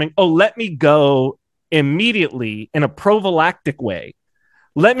discomfort coming. Oh, let me go immediately in a prophylactic way.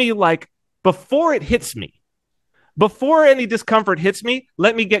 Let me, like, before it hits me, before any discomfort hits me,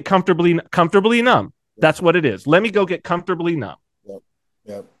 let me get comfortably numb. That's what it is. Let me go get comfortably numb.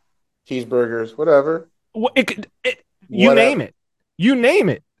 Yep. Cheeseburgers, whatever. You name it. You name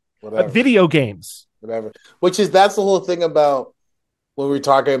it. Video games. Whatever. That's the whole thing about when we were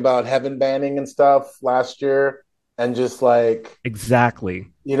talking about heaven banning and stuff last year, and just like,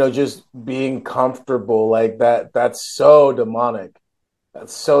 exactly, you know, just being comfortable like that. That's so demonic.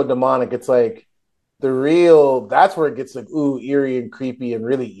 It's like that's where it gets like, ooh, eerie and creepy and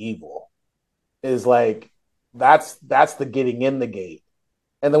really evil. is like that's the getting in the gate.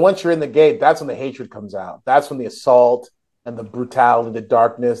 And then once you're in the gate, that's when the hatred comes out. That's when the assault and the brutality, the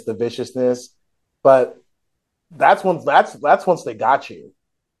darkness, the viciousness. But that's once they got you.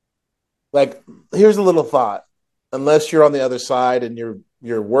 Like, here's a little thought. Unless you're on the other side and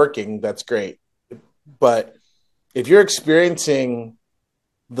you're working, that's great. But if you're experiencing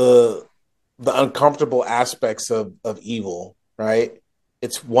the uncomfortable aspects of evil, right?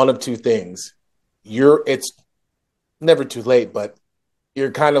 It's one of two things. It's never too late, but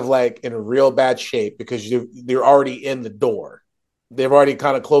you're kind of like in a real bad shape because you're already in the door. They've already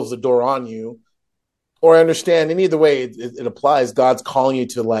kind of closed the door on you. Or I understand, and either way, it applies. God's calling you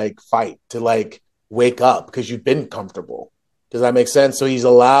to like fight, to like wake up because you've been comfortable. Does that make sense? So He's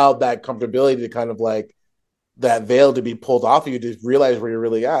allowed that comfortability to kind of like that veil to be pulled off of you to realize where you're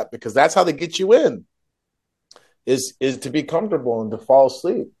really at, because that's how they get you in. Is to be comfortable and to fall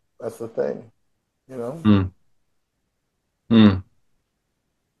asleep. That's the thing, you know. Mm, mm,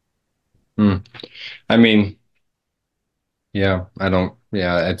 mm. I mean, yeah, I don't,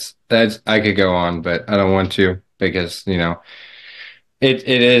 yeah, that's, I could go on, but I don't want to because,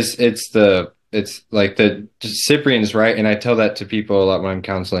 it's like the Cyprian's right. And I tell that to people a lot when I'm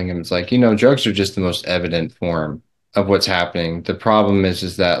counseling them. It's like, drugs are just the most evident form of what's happening. The problem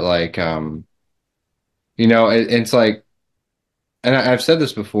is that like, it's like, and I've said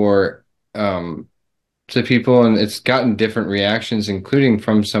this before, to people, and it's gotten different reactions, including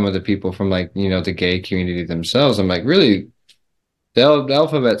from some of the people from like, the gay community themselves. I'm like, really, the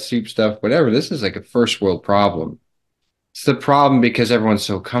alphabet soup stuff, whatever, this is like a first world problem. It's the problem because everyone's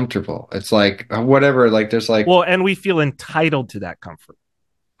so comfortable. It's like whatever, like there's like, Well, and we feel entitled to that comfort.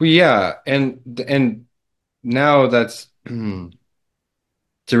 well, yeah, and now that's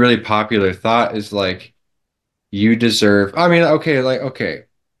it's a really popular thought is like you deserve. I mean, okay, like okay,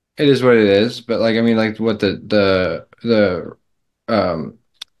 it is what it is, but like I mean, like what the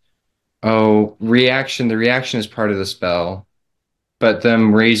reaction. The reaction is part of the spell, but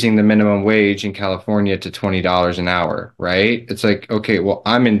them raising the minimum wage in California to $20 an hour, right? It's like, okay, well,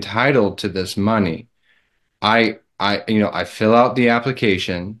 I'm entitled to this money. I fill out the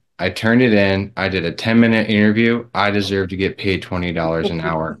application, I turned it in, I did a 10-minute interview, I deserve to get paid $20 an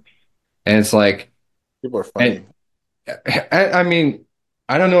hour. And it's like, People are and funny. I mean,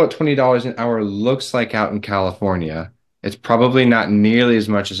 I don't know what $20 an hour looks like out in California. It's probably not nearly as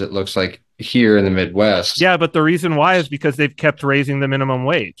much as it looks like here in the Midwest. Yeah, but the reason why is because they've kept raising the minimum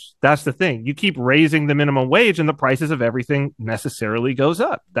wage. That's the thing. You keep raising the minimum wage and the prices of everything necessarily goes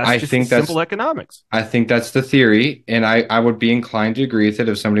up. That's I just think that's simple economics. I think that's the theory, and I would be inclined to agree with it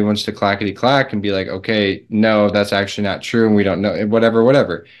if somebody wants to clackety clack and be like, okay, no, that's actually not true, and we don't know, whatever,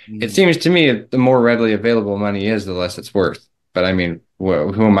 whatever. It seems to me the more readily available money is, the less it's worth. But I mean,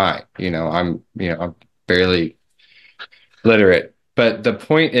 who am I? I'm barely literate. But the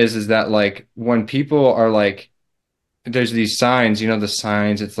point is that like when people are like, there's these signs, the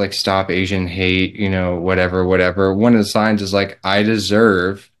signs, it's like stop Asian hate, whatever, whatever. One of the signs is like, I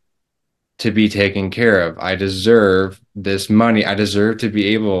deserve to be taken care of. I deserve this money. I deserve to be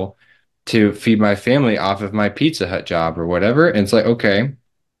able to feed my family off of my Pizza Hut job or whatever. And it's like, okay,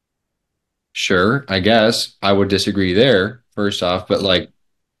 sure, I guess I would disagree there, first off, but like,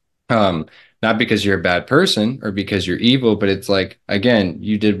 um, not because you're a bad person or because you're evil, but it's like, again,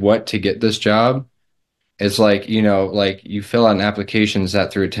 you did what to get this job? It's like, like you fill out an application,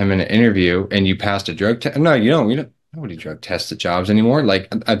 sat through a 10-minute interview and you passed a drug test. No, you don't, nobody drug tests at jobs anymore,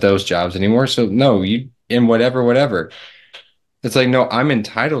 like at those jobs anymore. So no, you in whatever, whatever. It's like, no, I'm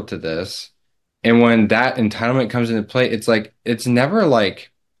entitled to this. And when that entitlement comes into play, it's like, it's never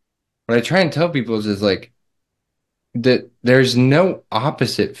like, what I try and tell people is like that there's no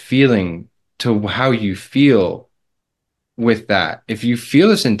opposite feeling to how you feel with that. If you feel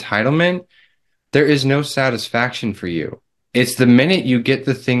this entitlement, there is no satisfaction for you. It's the minute you get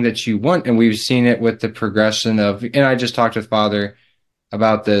the thing that you want, and we've seen it with the progression of, and I just talked with Father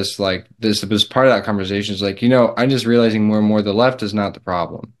about this, like this was part of that conversation is like, I'm just realizing more and more the left is not the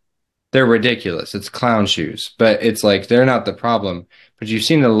problem. They're ridiculous. It's clown shoes, but it's like they're not the problem. But you've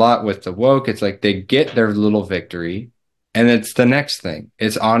seen it a lot with the woke. It's like they get their little victory and it's the next thing.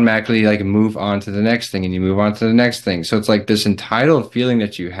 It's automatically like move on to the next thing and you move on to the next thing. So it's like this entitled feeling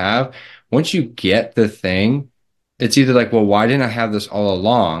that you have. Once you get the thing, it's either like, well, why didn't I have this all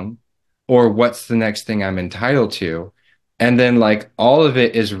along? Or what's the next thing I'm entitled to? And then like all of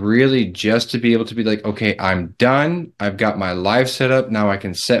it is really just to be able to be like, okay, I'm done. I've got my life set up. Now I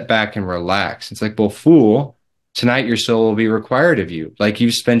can sit back and relax. It's like, well, fool, tonight your soul will be required of you. Like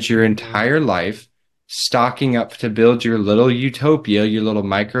you've spent your entire life stocking up to build your little utopia, your little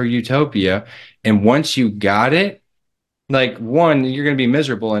micro utopia. And once you got it, like one, you're going to be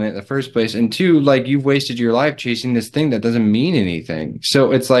miserable in it in the first place. And two, like you've wasted your life chasing this thing that doesn't mean anything.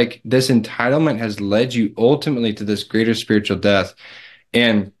 So it's like this entitlement has led you ultimately to this greater spiritual death.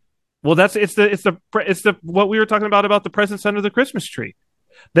 And well, it's the what we were talking about the presents under the Christmas tree.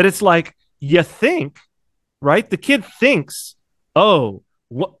 That it's like you think, right? The kid thinks, oh,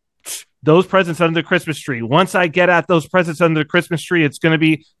 what those presents under the Christmas tree. Once I get at those presents under the Christmas tree, it's going to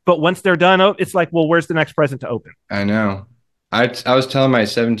be. But once they're done, it's like, well, where's the next present to open? I know. I was telling my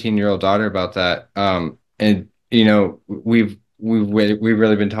 17-year-old daughter about that. And you know, we've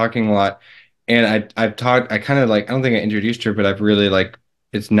really been talking a lot. And I've talked. I kind of like. I don't think I introduced her, but I've really like.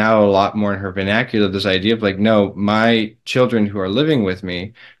 It's now a lot more in her vernacular. This idea of like, no, my children who are living with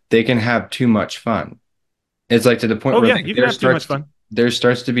me, they can have too much fun. It's like to the point where like, you can have too much fun. There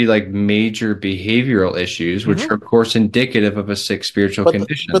starts to be like major behavioral issues, which are of course indicative of a sick spiritual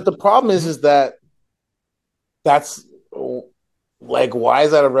condition. But the problem is that's like, why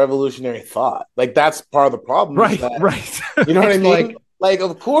is that a revolutionary thought? Like that's part of the problem, right? You know what I mean? Like,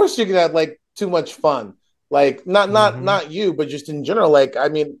 of course you can have like too much fun. Like not you, but just in general. Like I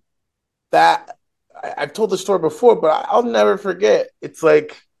mean, that I've told the story before, but I'll never forget. It's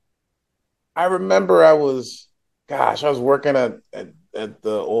like I remember I was working at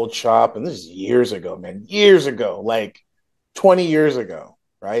the old shop, and this is years ago, man, like 20 years ago,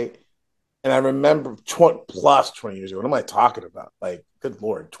 right? And I remember 20 years ago. What am I talking about? Like, good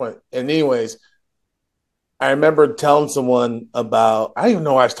Lord, 20. And anyways, I remember telling someone about, I don't even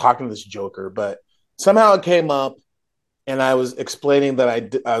know why I was talking to this joker, but somehow it came up, and I was explaining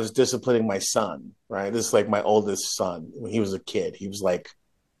that I was disciplining my son, right? This is like my oldest son when he was a kid. He was like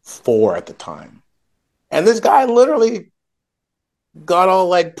 4 at the time. And this guy literally got all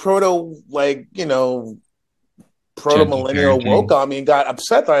like proto-millennial woke on me and got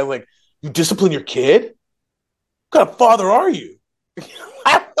upset that I was like, you discipline your kid? What kind of father are you?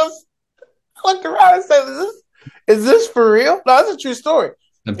 I looked around and said, is this for real? No, that's a true story.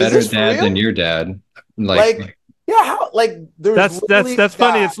 A better dad than your dad. Like yeah, how like that's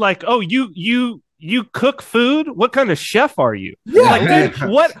funny. It's like, oh, you cook food? What kind of chef are you? Yeah. Like,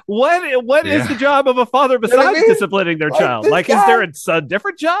 dude, what is the job of a father besides disciplining their child? Like, is there a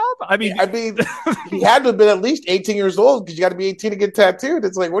different job? I mean, he had to have been at least 18 years old because you got to be 18 to get tattooed.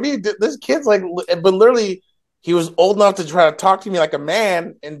 It's like, what do you do? This kid's like, but literally, he was old enough to try to talk to me like a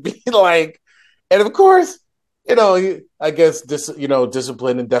man and be like, and of course, I guess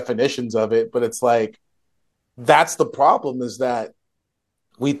discipline and definitions of it, but it's like, that's the problem is that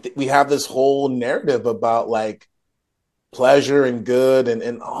we have this whole narrative about like pleasure and good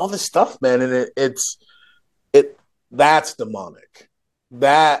and all this stuff, man. And that's demonic.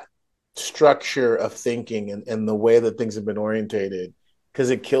 That structure of thinking and the way that things have been orientated, because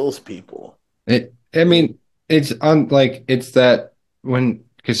it kills people. It's that when,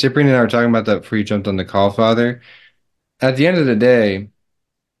 because Cyprian and I were talking about that before you jumped on the call, Father, at the end of the day,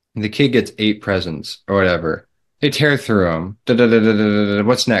 the kid gets 8 presents or whatever. They tear through them.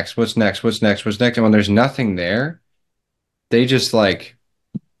 What's next? What's next? What's next? What's next? And when there's nothing there, they just like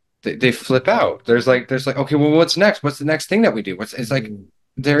they flip out. There's like, okay, well, what's next? What's the next thing that we do? It's like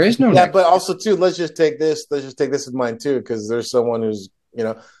there is no next. But also too, let's just take this in mind too, because there's someone who's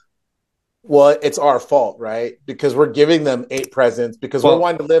well, it's our fault, right? Because we're giving them 8 presents because we're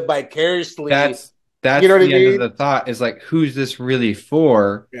wanting to live vicariously. That's the end of the thought is like, who's this really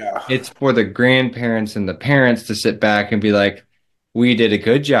for? Yeah. It's for the grandparents and the parents to sit back and be like, we did a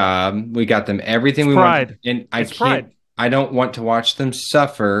good job. We got them everything we wanted. And I don't want to watch them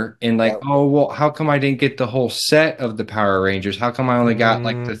suffer and like, oh, well, how come I didn't get the whole set of the Power Rangers? How come I only got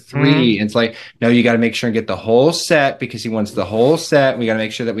like the 3? And it's like, no, you got to make sure and get the whole set because he wants the whole set. We got to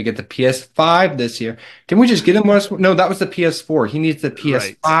make sure that we get the PS5 this year. Didn't we just get him? No, that was the PS4. He needs the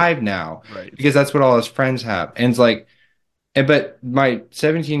PS5 now because that's what all his friends have. And it's like, but my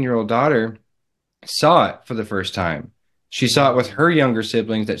 17-year-old daughter saw it for the first time. She saw it with her younger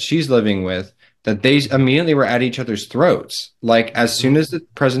siblings that she's living with, that they immediately were at each other's throats. Like, as soon as the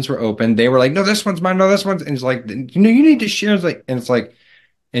presents were opened, they were like, no, this one's mine, no, this one's, and it's like, you need to share. It's like, and it's like,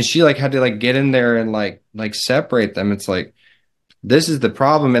 and she like had to like get in there and like separate them. It's like, this is the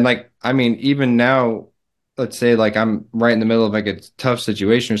problem. And like, I mean, even now, let's say like I'm right in the middle of like a tough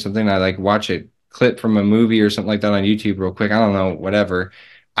situation or something. I like watch a clip from a movie or something like that on YouTube real quick. I don't know, whatever.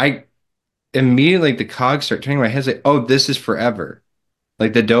 I immediately, like, the cogs start turning in my head. Like, oh, this is forever.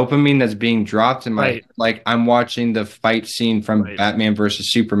 Like the dopamine that's being dropped in my like I'm watching the fight scene from Batman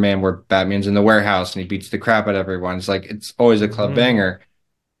versus Superman where Batman's in the warehouse and he beats the crap out of everyone. It's like it's always a club banger.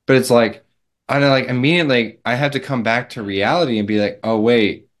 But it's like, and like immediately I have to come back to reality and be like, oh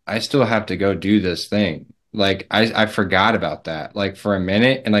wait, I still have to go do this thing. Like I forgot about that like for a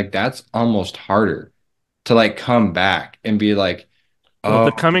minute, and like that's almost harder to like come back and be like, Well, oh,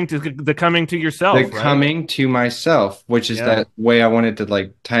 the coming to the yourself, right? coming to myself, which is Yeah. that way I wanted to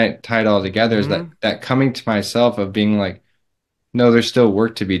like tie it all together, is that Hmm. that coming to myself of being like, no, there's still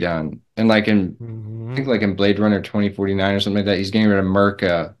work to be done. And like in I Hmm. think like in Blade Runner 2049 or something like that, he's getting rid of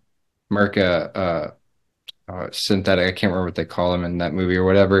Merca synthetic. I can't remember what they call him in that movie or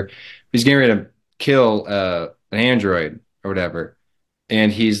whatever. He's getting ready to kill an android or whatever.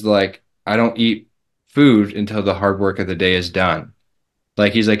 And he's like, I don't eat food until the hard work of the day is done.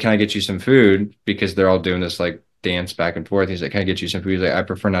 Like he's like, can I get you some food? Because they're all doing this like dance back and forth. He's like, can I get you some food? He's like, I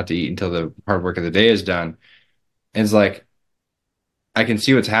prefer not to eat until the hard work of the day is done. And it's like, I can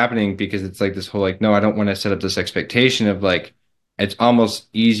see what's happening because it's like this whole like, no, I don't want to set up this expectation of like, it's almost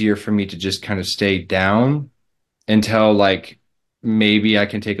easier for me to just kind of stay down until like maybe I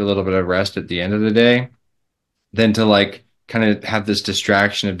can take a little bit of rest at the end of the day than to like kind of have this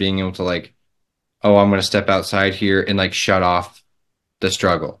distraction of being able to like, oh, I'm going to step outside here and like shut off the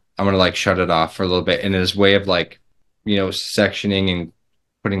struggle. I'm going to like shut it off for a little bit in this way of like, sectioning and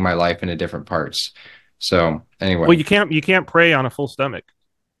putting my life into different parts. So Well, anyway, you can't pray on a full stomach,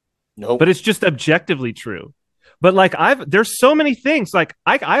 but Nope. it's just objectively true. But like there's so many things. Like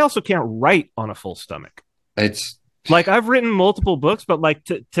I also can't write on a full stomach. it's, Like I've written multiple books, but like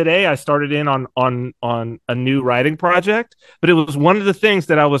today I started in on a new writing project. But it was one of the things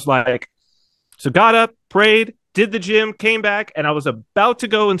that I was like, so got up, prayed, did the gym, came back, and I was about to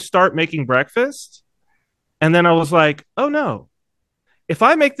go and start making breakfast. And then I was like, oh no, if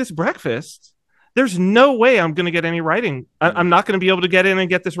I make this breakfast, there's no way I'm going to get any writing. I'm not going to be able to get in and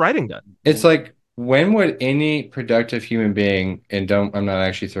get this writing done. it's like, when would any productive human being, and don't, I'm not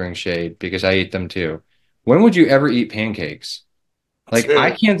actually throwing shade because I eat them too. When would you ever eat pancakes? Like,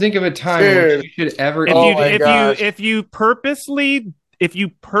 I Dude, can't think of a time in which dude. you should ever If you Oh eat my if pancakes. you gosh. if you purposely if you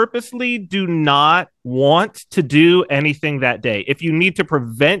purposely do not want to do anything that day, if you need to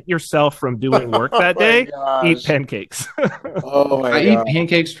prevent yourself from doing work Oh that my day, eat gosh. pancakes. Oh my I eat god.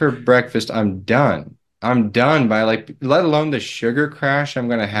 pancakes for breakfast. I'm done. I'm done by like, let alone the sugar crash I'm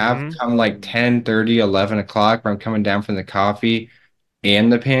gonna have Hmm. come like 10:30, 11 o'clock where I'm coming down from the coffee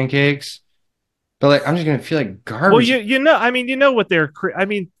and the pancakes. But like, I'm just gonna feel like Well, garbage. I mean, what I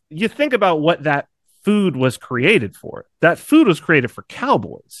mean, you think about what that food was created for. That food was created for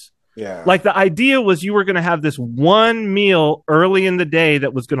cowboys. Yeah. Like the idea was you were going to have this one meal early in the day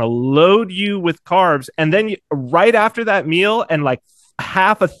that was going to load you with carbs, and then right after that meal and like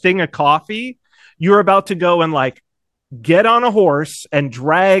half a thing of coffee, you're about to go and like get on a horse and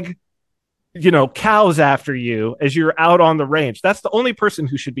drag cows after you as you're out on the range. That's the only person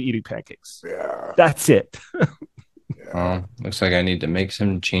who should be eating pancakes. Yeah. That's it. Yeah. Looks like I need to make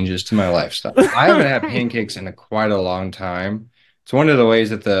some changes to my lifestyle. I haven't had pancakes in quite a long time. It's one of the ways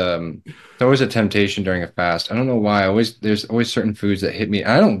that it's always a temptation during a fast. I don't know why. There's always certain foods that hit me.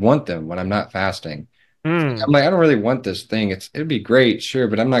 I don't want them when I'm not fasting. I'm Mm. like, I don't really want this thing. It'd be great, sure,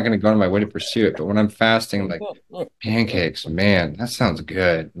 but I'm not going to go on my way to pursue it. But when I'm fasting, I'm like, pancakes, man, that sounds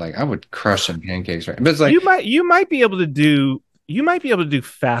good. Like I would crush some pancakes, right? But it's like, You might be able to do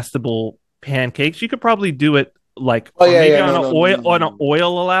fastable pancakes. You could probably do it like Oh or yeah, maybe yeah, no, no, no, no, on an no,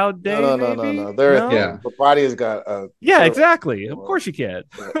 oil allowed no, day, no, no, no, no. maybe. There, No. yeah, the body has got a Yeah, sort of, exactly. Of course you can.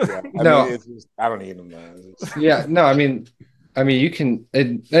 but yeah. I mean, no, it's just, I don't eat them, man. yeah, no. I mean, you can,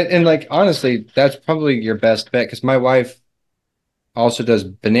 and like honestly, that's probably your best bet because my wife also does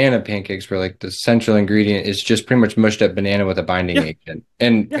banana pancakes where like the central ingredient is just pretty much mushed up banana with a binding Yeah, agent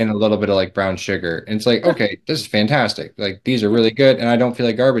and yeah, and a little bit of like brown sugar. And it's like, yeah, okay, this is fantastic. Like these are really good and I don't feel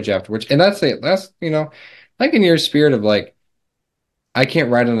like garbage afterwards. And that's it. That's, like in your spirit of like I can't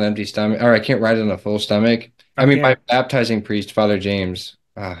ride on an empty stomach or I can't ride on a full stomach. I I mean, my can't. baptizing priest, Father James,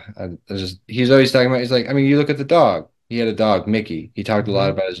 he's always talking about, he's like, I mean, you look at the dog. He had a dog, Mickey. He talked a lot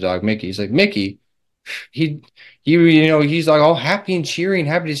Hmm. about his dog, Mickey. He's like, Mickey, he he's like all happy and cheery and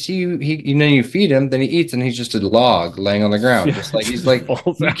happy to see you. You feed him, then he eats, and he's just a log laying on the ground, Yeah, just it like he's just like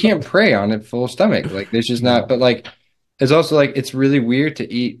falls you out. can't pray on it full stomach. Like there's just not. No. But like it's also like it's really weird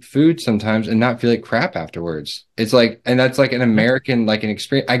to eat food sometimes and not feel like crap afterwards. It's like, and that's like an Yeah. American like an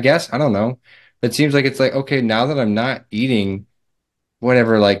experience. I guess I don't know. It seems like it's like okay now that I'm not eating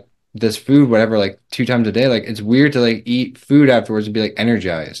whatever like this food whatever like 2 times a day like it's weird to like eat food afterwards and be like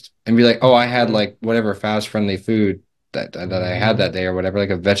energized and be like oh I had Hmm. like whatever fast friendly food that I had Hmm. that day or whatever like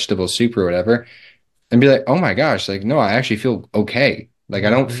a vegetable soup or whatever and be like oh my gosh like no I actually feel okay like I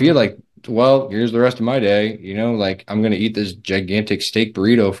don't feel Hmm. like well, here's the rest of my day. You know, like I'm gonna eat this gigantic steak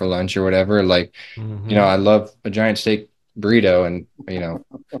burrito for lunch or whatever. Like, you know, Mhm. I love a giant steak burrito, and you know,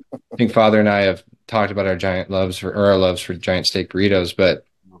 I think Father and I have talked about our giant loves for or our loves for giant steak burritos, but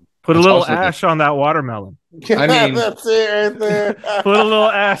Put a it's little also the, ash on that watermelon. I Yeah, mean, that's it right there. Put a little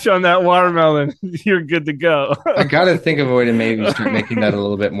ash on that watermelon. You're good to go. I gotta think of a way to maybe start making that a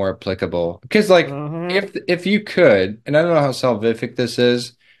little bit more applicable. Because like Uh-huh. if you could, and I don't know how salvific this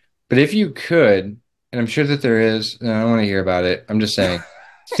is, but if you could, and I'm sure that there is, and I don't want to hear about it. I'm just saying,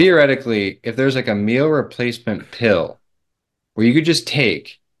 theoretically, if there's like a meal replacement pill where you could just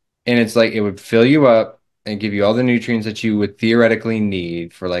take, and it's like it would fill you up and give you all the nutrients that you would theoretically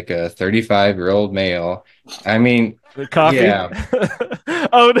need for like a 35-year-old male. I mean, The coffee. yeah,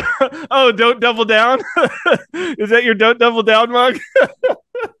 Oh, oh, don't double down. Is that your don't double down mug?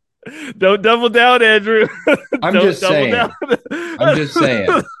 Don't double down, Andrew. I'm Don't just double down. saying. I'm just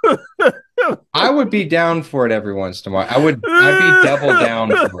saying. I would be down for it every once in a while. I'd be double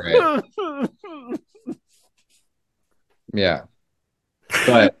down for it. Yeah.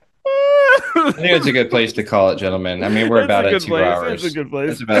 But I think it's a good place to call it, gentlemen. I mean, we're It's a about at good two place. It's a hours. good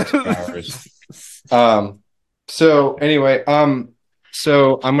place. It's about 2 hours. So anyway,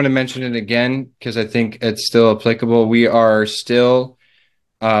 so I'm gonna mention it again because I think it's still applicable. We are still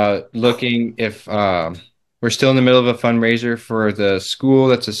looking if we're still in the middle of a fundraiser for the school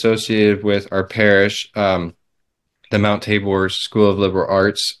that's associated with our parish, the Mount Tabor School of Liberal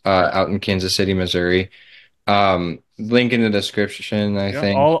Arts, out in Kansas City, Missouri. Link in the description, I Yeah,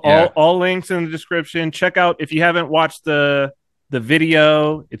 think. Yeah. all links in the description. Check out if you haven't watched the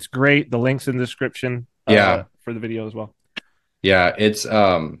video. It's great. The links in the description Yeah. for the video as well. Yeah, it's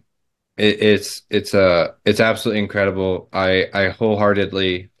absolutely incredible. I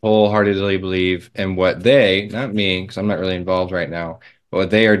wholeheartedly believe in what they, not me, because I'm not really involved right now, but what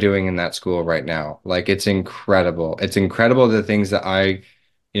they are doing in that school right now. Like it's incredible. It's incredible the things that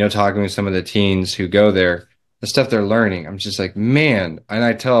talking with some of the teens who go there, the stuff they're learning. I'm just like, man. And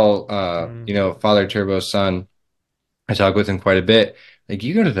I tell Father Turbo's son, I talk with him quite a bit. Like,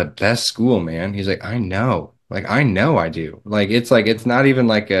 you go to the best school, man. He's like, I know. Like, I know I do. Like it's not even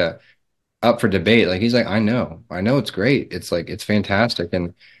like a up for debate. Like he's like, I know it's great. It's like it's fantastic.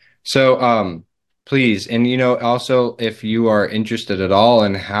 And so please, and also if you are interested at all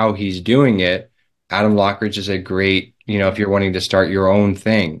in how he's doing it, Adam Lockridge is a great, if you're wanting to start your own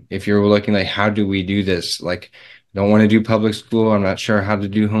thing, if you're looking like how do we do this? Like, don't want to do public school. I'm not sure how to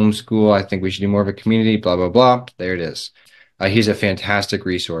do homeschool. I think we should do more of a community, blah, blah, blah. There it is. He's a fantastic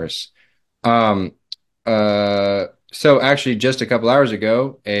resource. Um, so actually, just a couple hours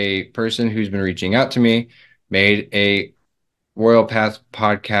ago, a person who's been reaching out to me made a Royal Path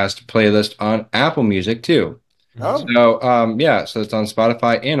podcast playlist on Apple Music too. Oh, So yeah, so it's on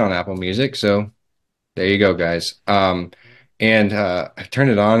Spotify and on Apple Music. So there you go, guys. And I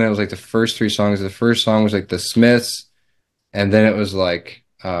turned it on, and it was like the first three songs. The first song was like the Smiths, and then it was like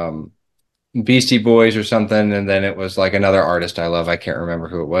Beastie Boys or something, and then it was like another artist I love. I can't remember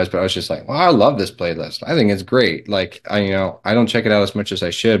who it was, but I was just like, "Wow, I love this playlist. I think it's great." Like, I don't check it out as much as I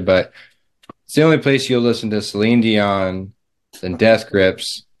should, but it's the only place you'll listen to Celine Dion, then Death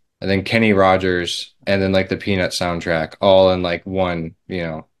Grips, and then Kenny Rogers, and then like the Peanut soundtrack, all in like one,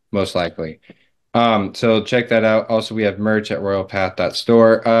 most likely. So check that out. Also, we have merch at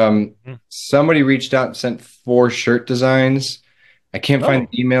royalpath.store. Somebody reached out and sent 4 shirt designs. I can't find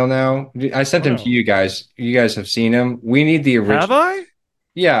the email now. I sent them to you guys. You guys have seen them. We need the original. Have I?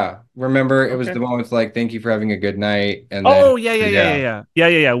 Yeah. Remember, it was Okay. the one with like, thank you for having a good night. And Oh, then,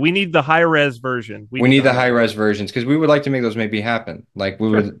 yeah. We need the high res version. we need the high res versions because we would like to make those maybe happen. Like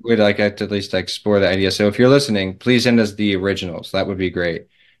we'd like to at least explore the idea. So if you're listening, please send us the originals. That would be great.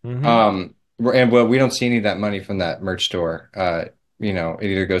 Mhm. And well, we don't see any of that money from that merch store. It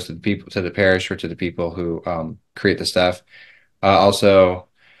either goes to the people, to the parish, or to the people who create the stuff. Also,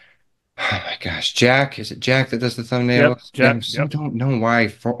 oh my gosh, Jack, is it Jack that does the Yep, thumbnails? Jack. I so don't know why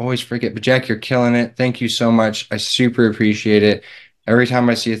I always forget, but Jack, you're killing it. Thank you so much. I super appreciate it. Every time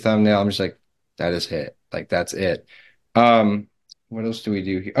I see a thumbnail, I'm just like, that is it. Like that's it. What else do we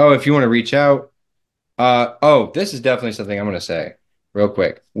do here? Oh, if you want to reach out, this is definitely something I'm going to say real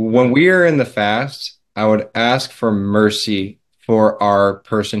quick. When we are in the fast, I would ask for mercy for our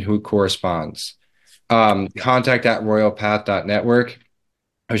person who corresponds. Contact at royalpath.network.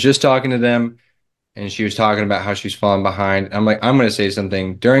 I was just talking to them, and she was talking about how she's falling behind. I'm like, I'm going to say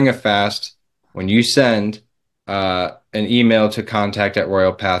something during a fast. When you send an email to contact at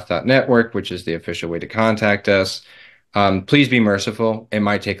royalpath.network, which is the official way to contact us, Please be merciful. It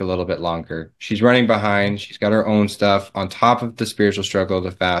might take a little bit longer. She's running behind. She's got her own stuff on top of the spiritual struggle of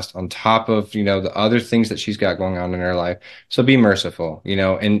the fast, on top of, the other things that she's got going on in her life. So be merciful,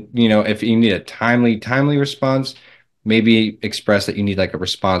 and, if you need a timely response, maybe express that you need like a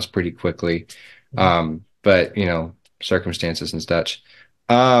response pretty quickly. But, circumstances and such.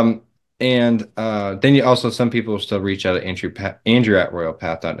 And then you also, some people still reach out to Andrew at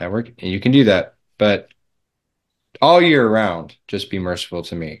royalpath.network, and you can do that. But all year round, just be merciful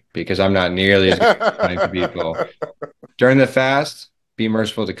to me because I'm not nearly as good at responding to people. During the fast, be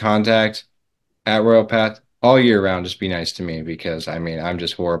merciful to Contact at Royal Path. All year round, just be nice to me because I'm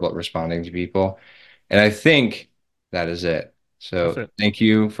just horrible at responding to people. And I think that is it. So thank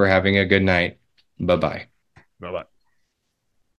you for having a good night. Bye-bye. Bye-bye.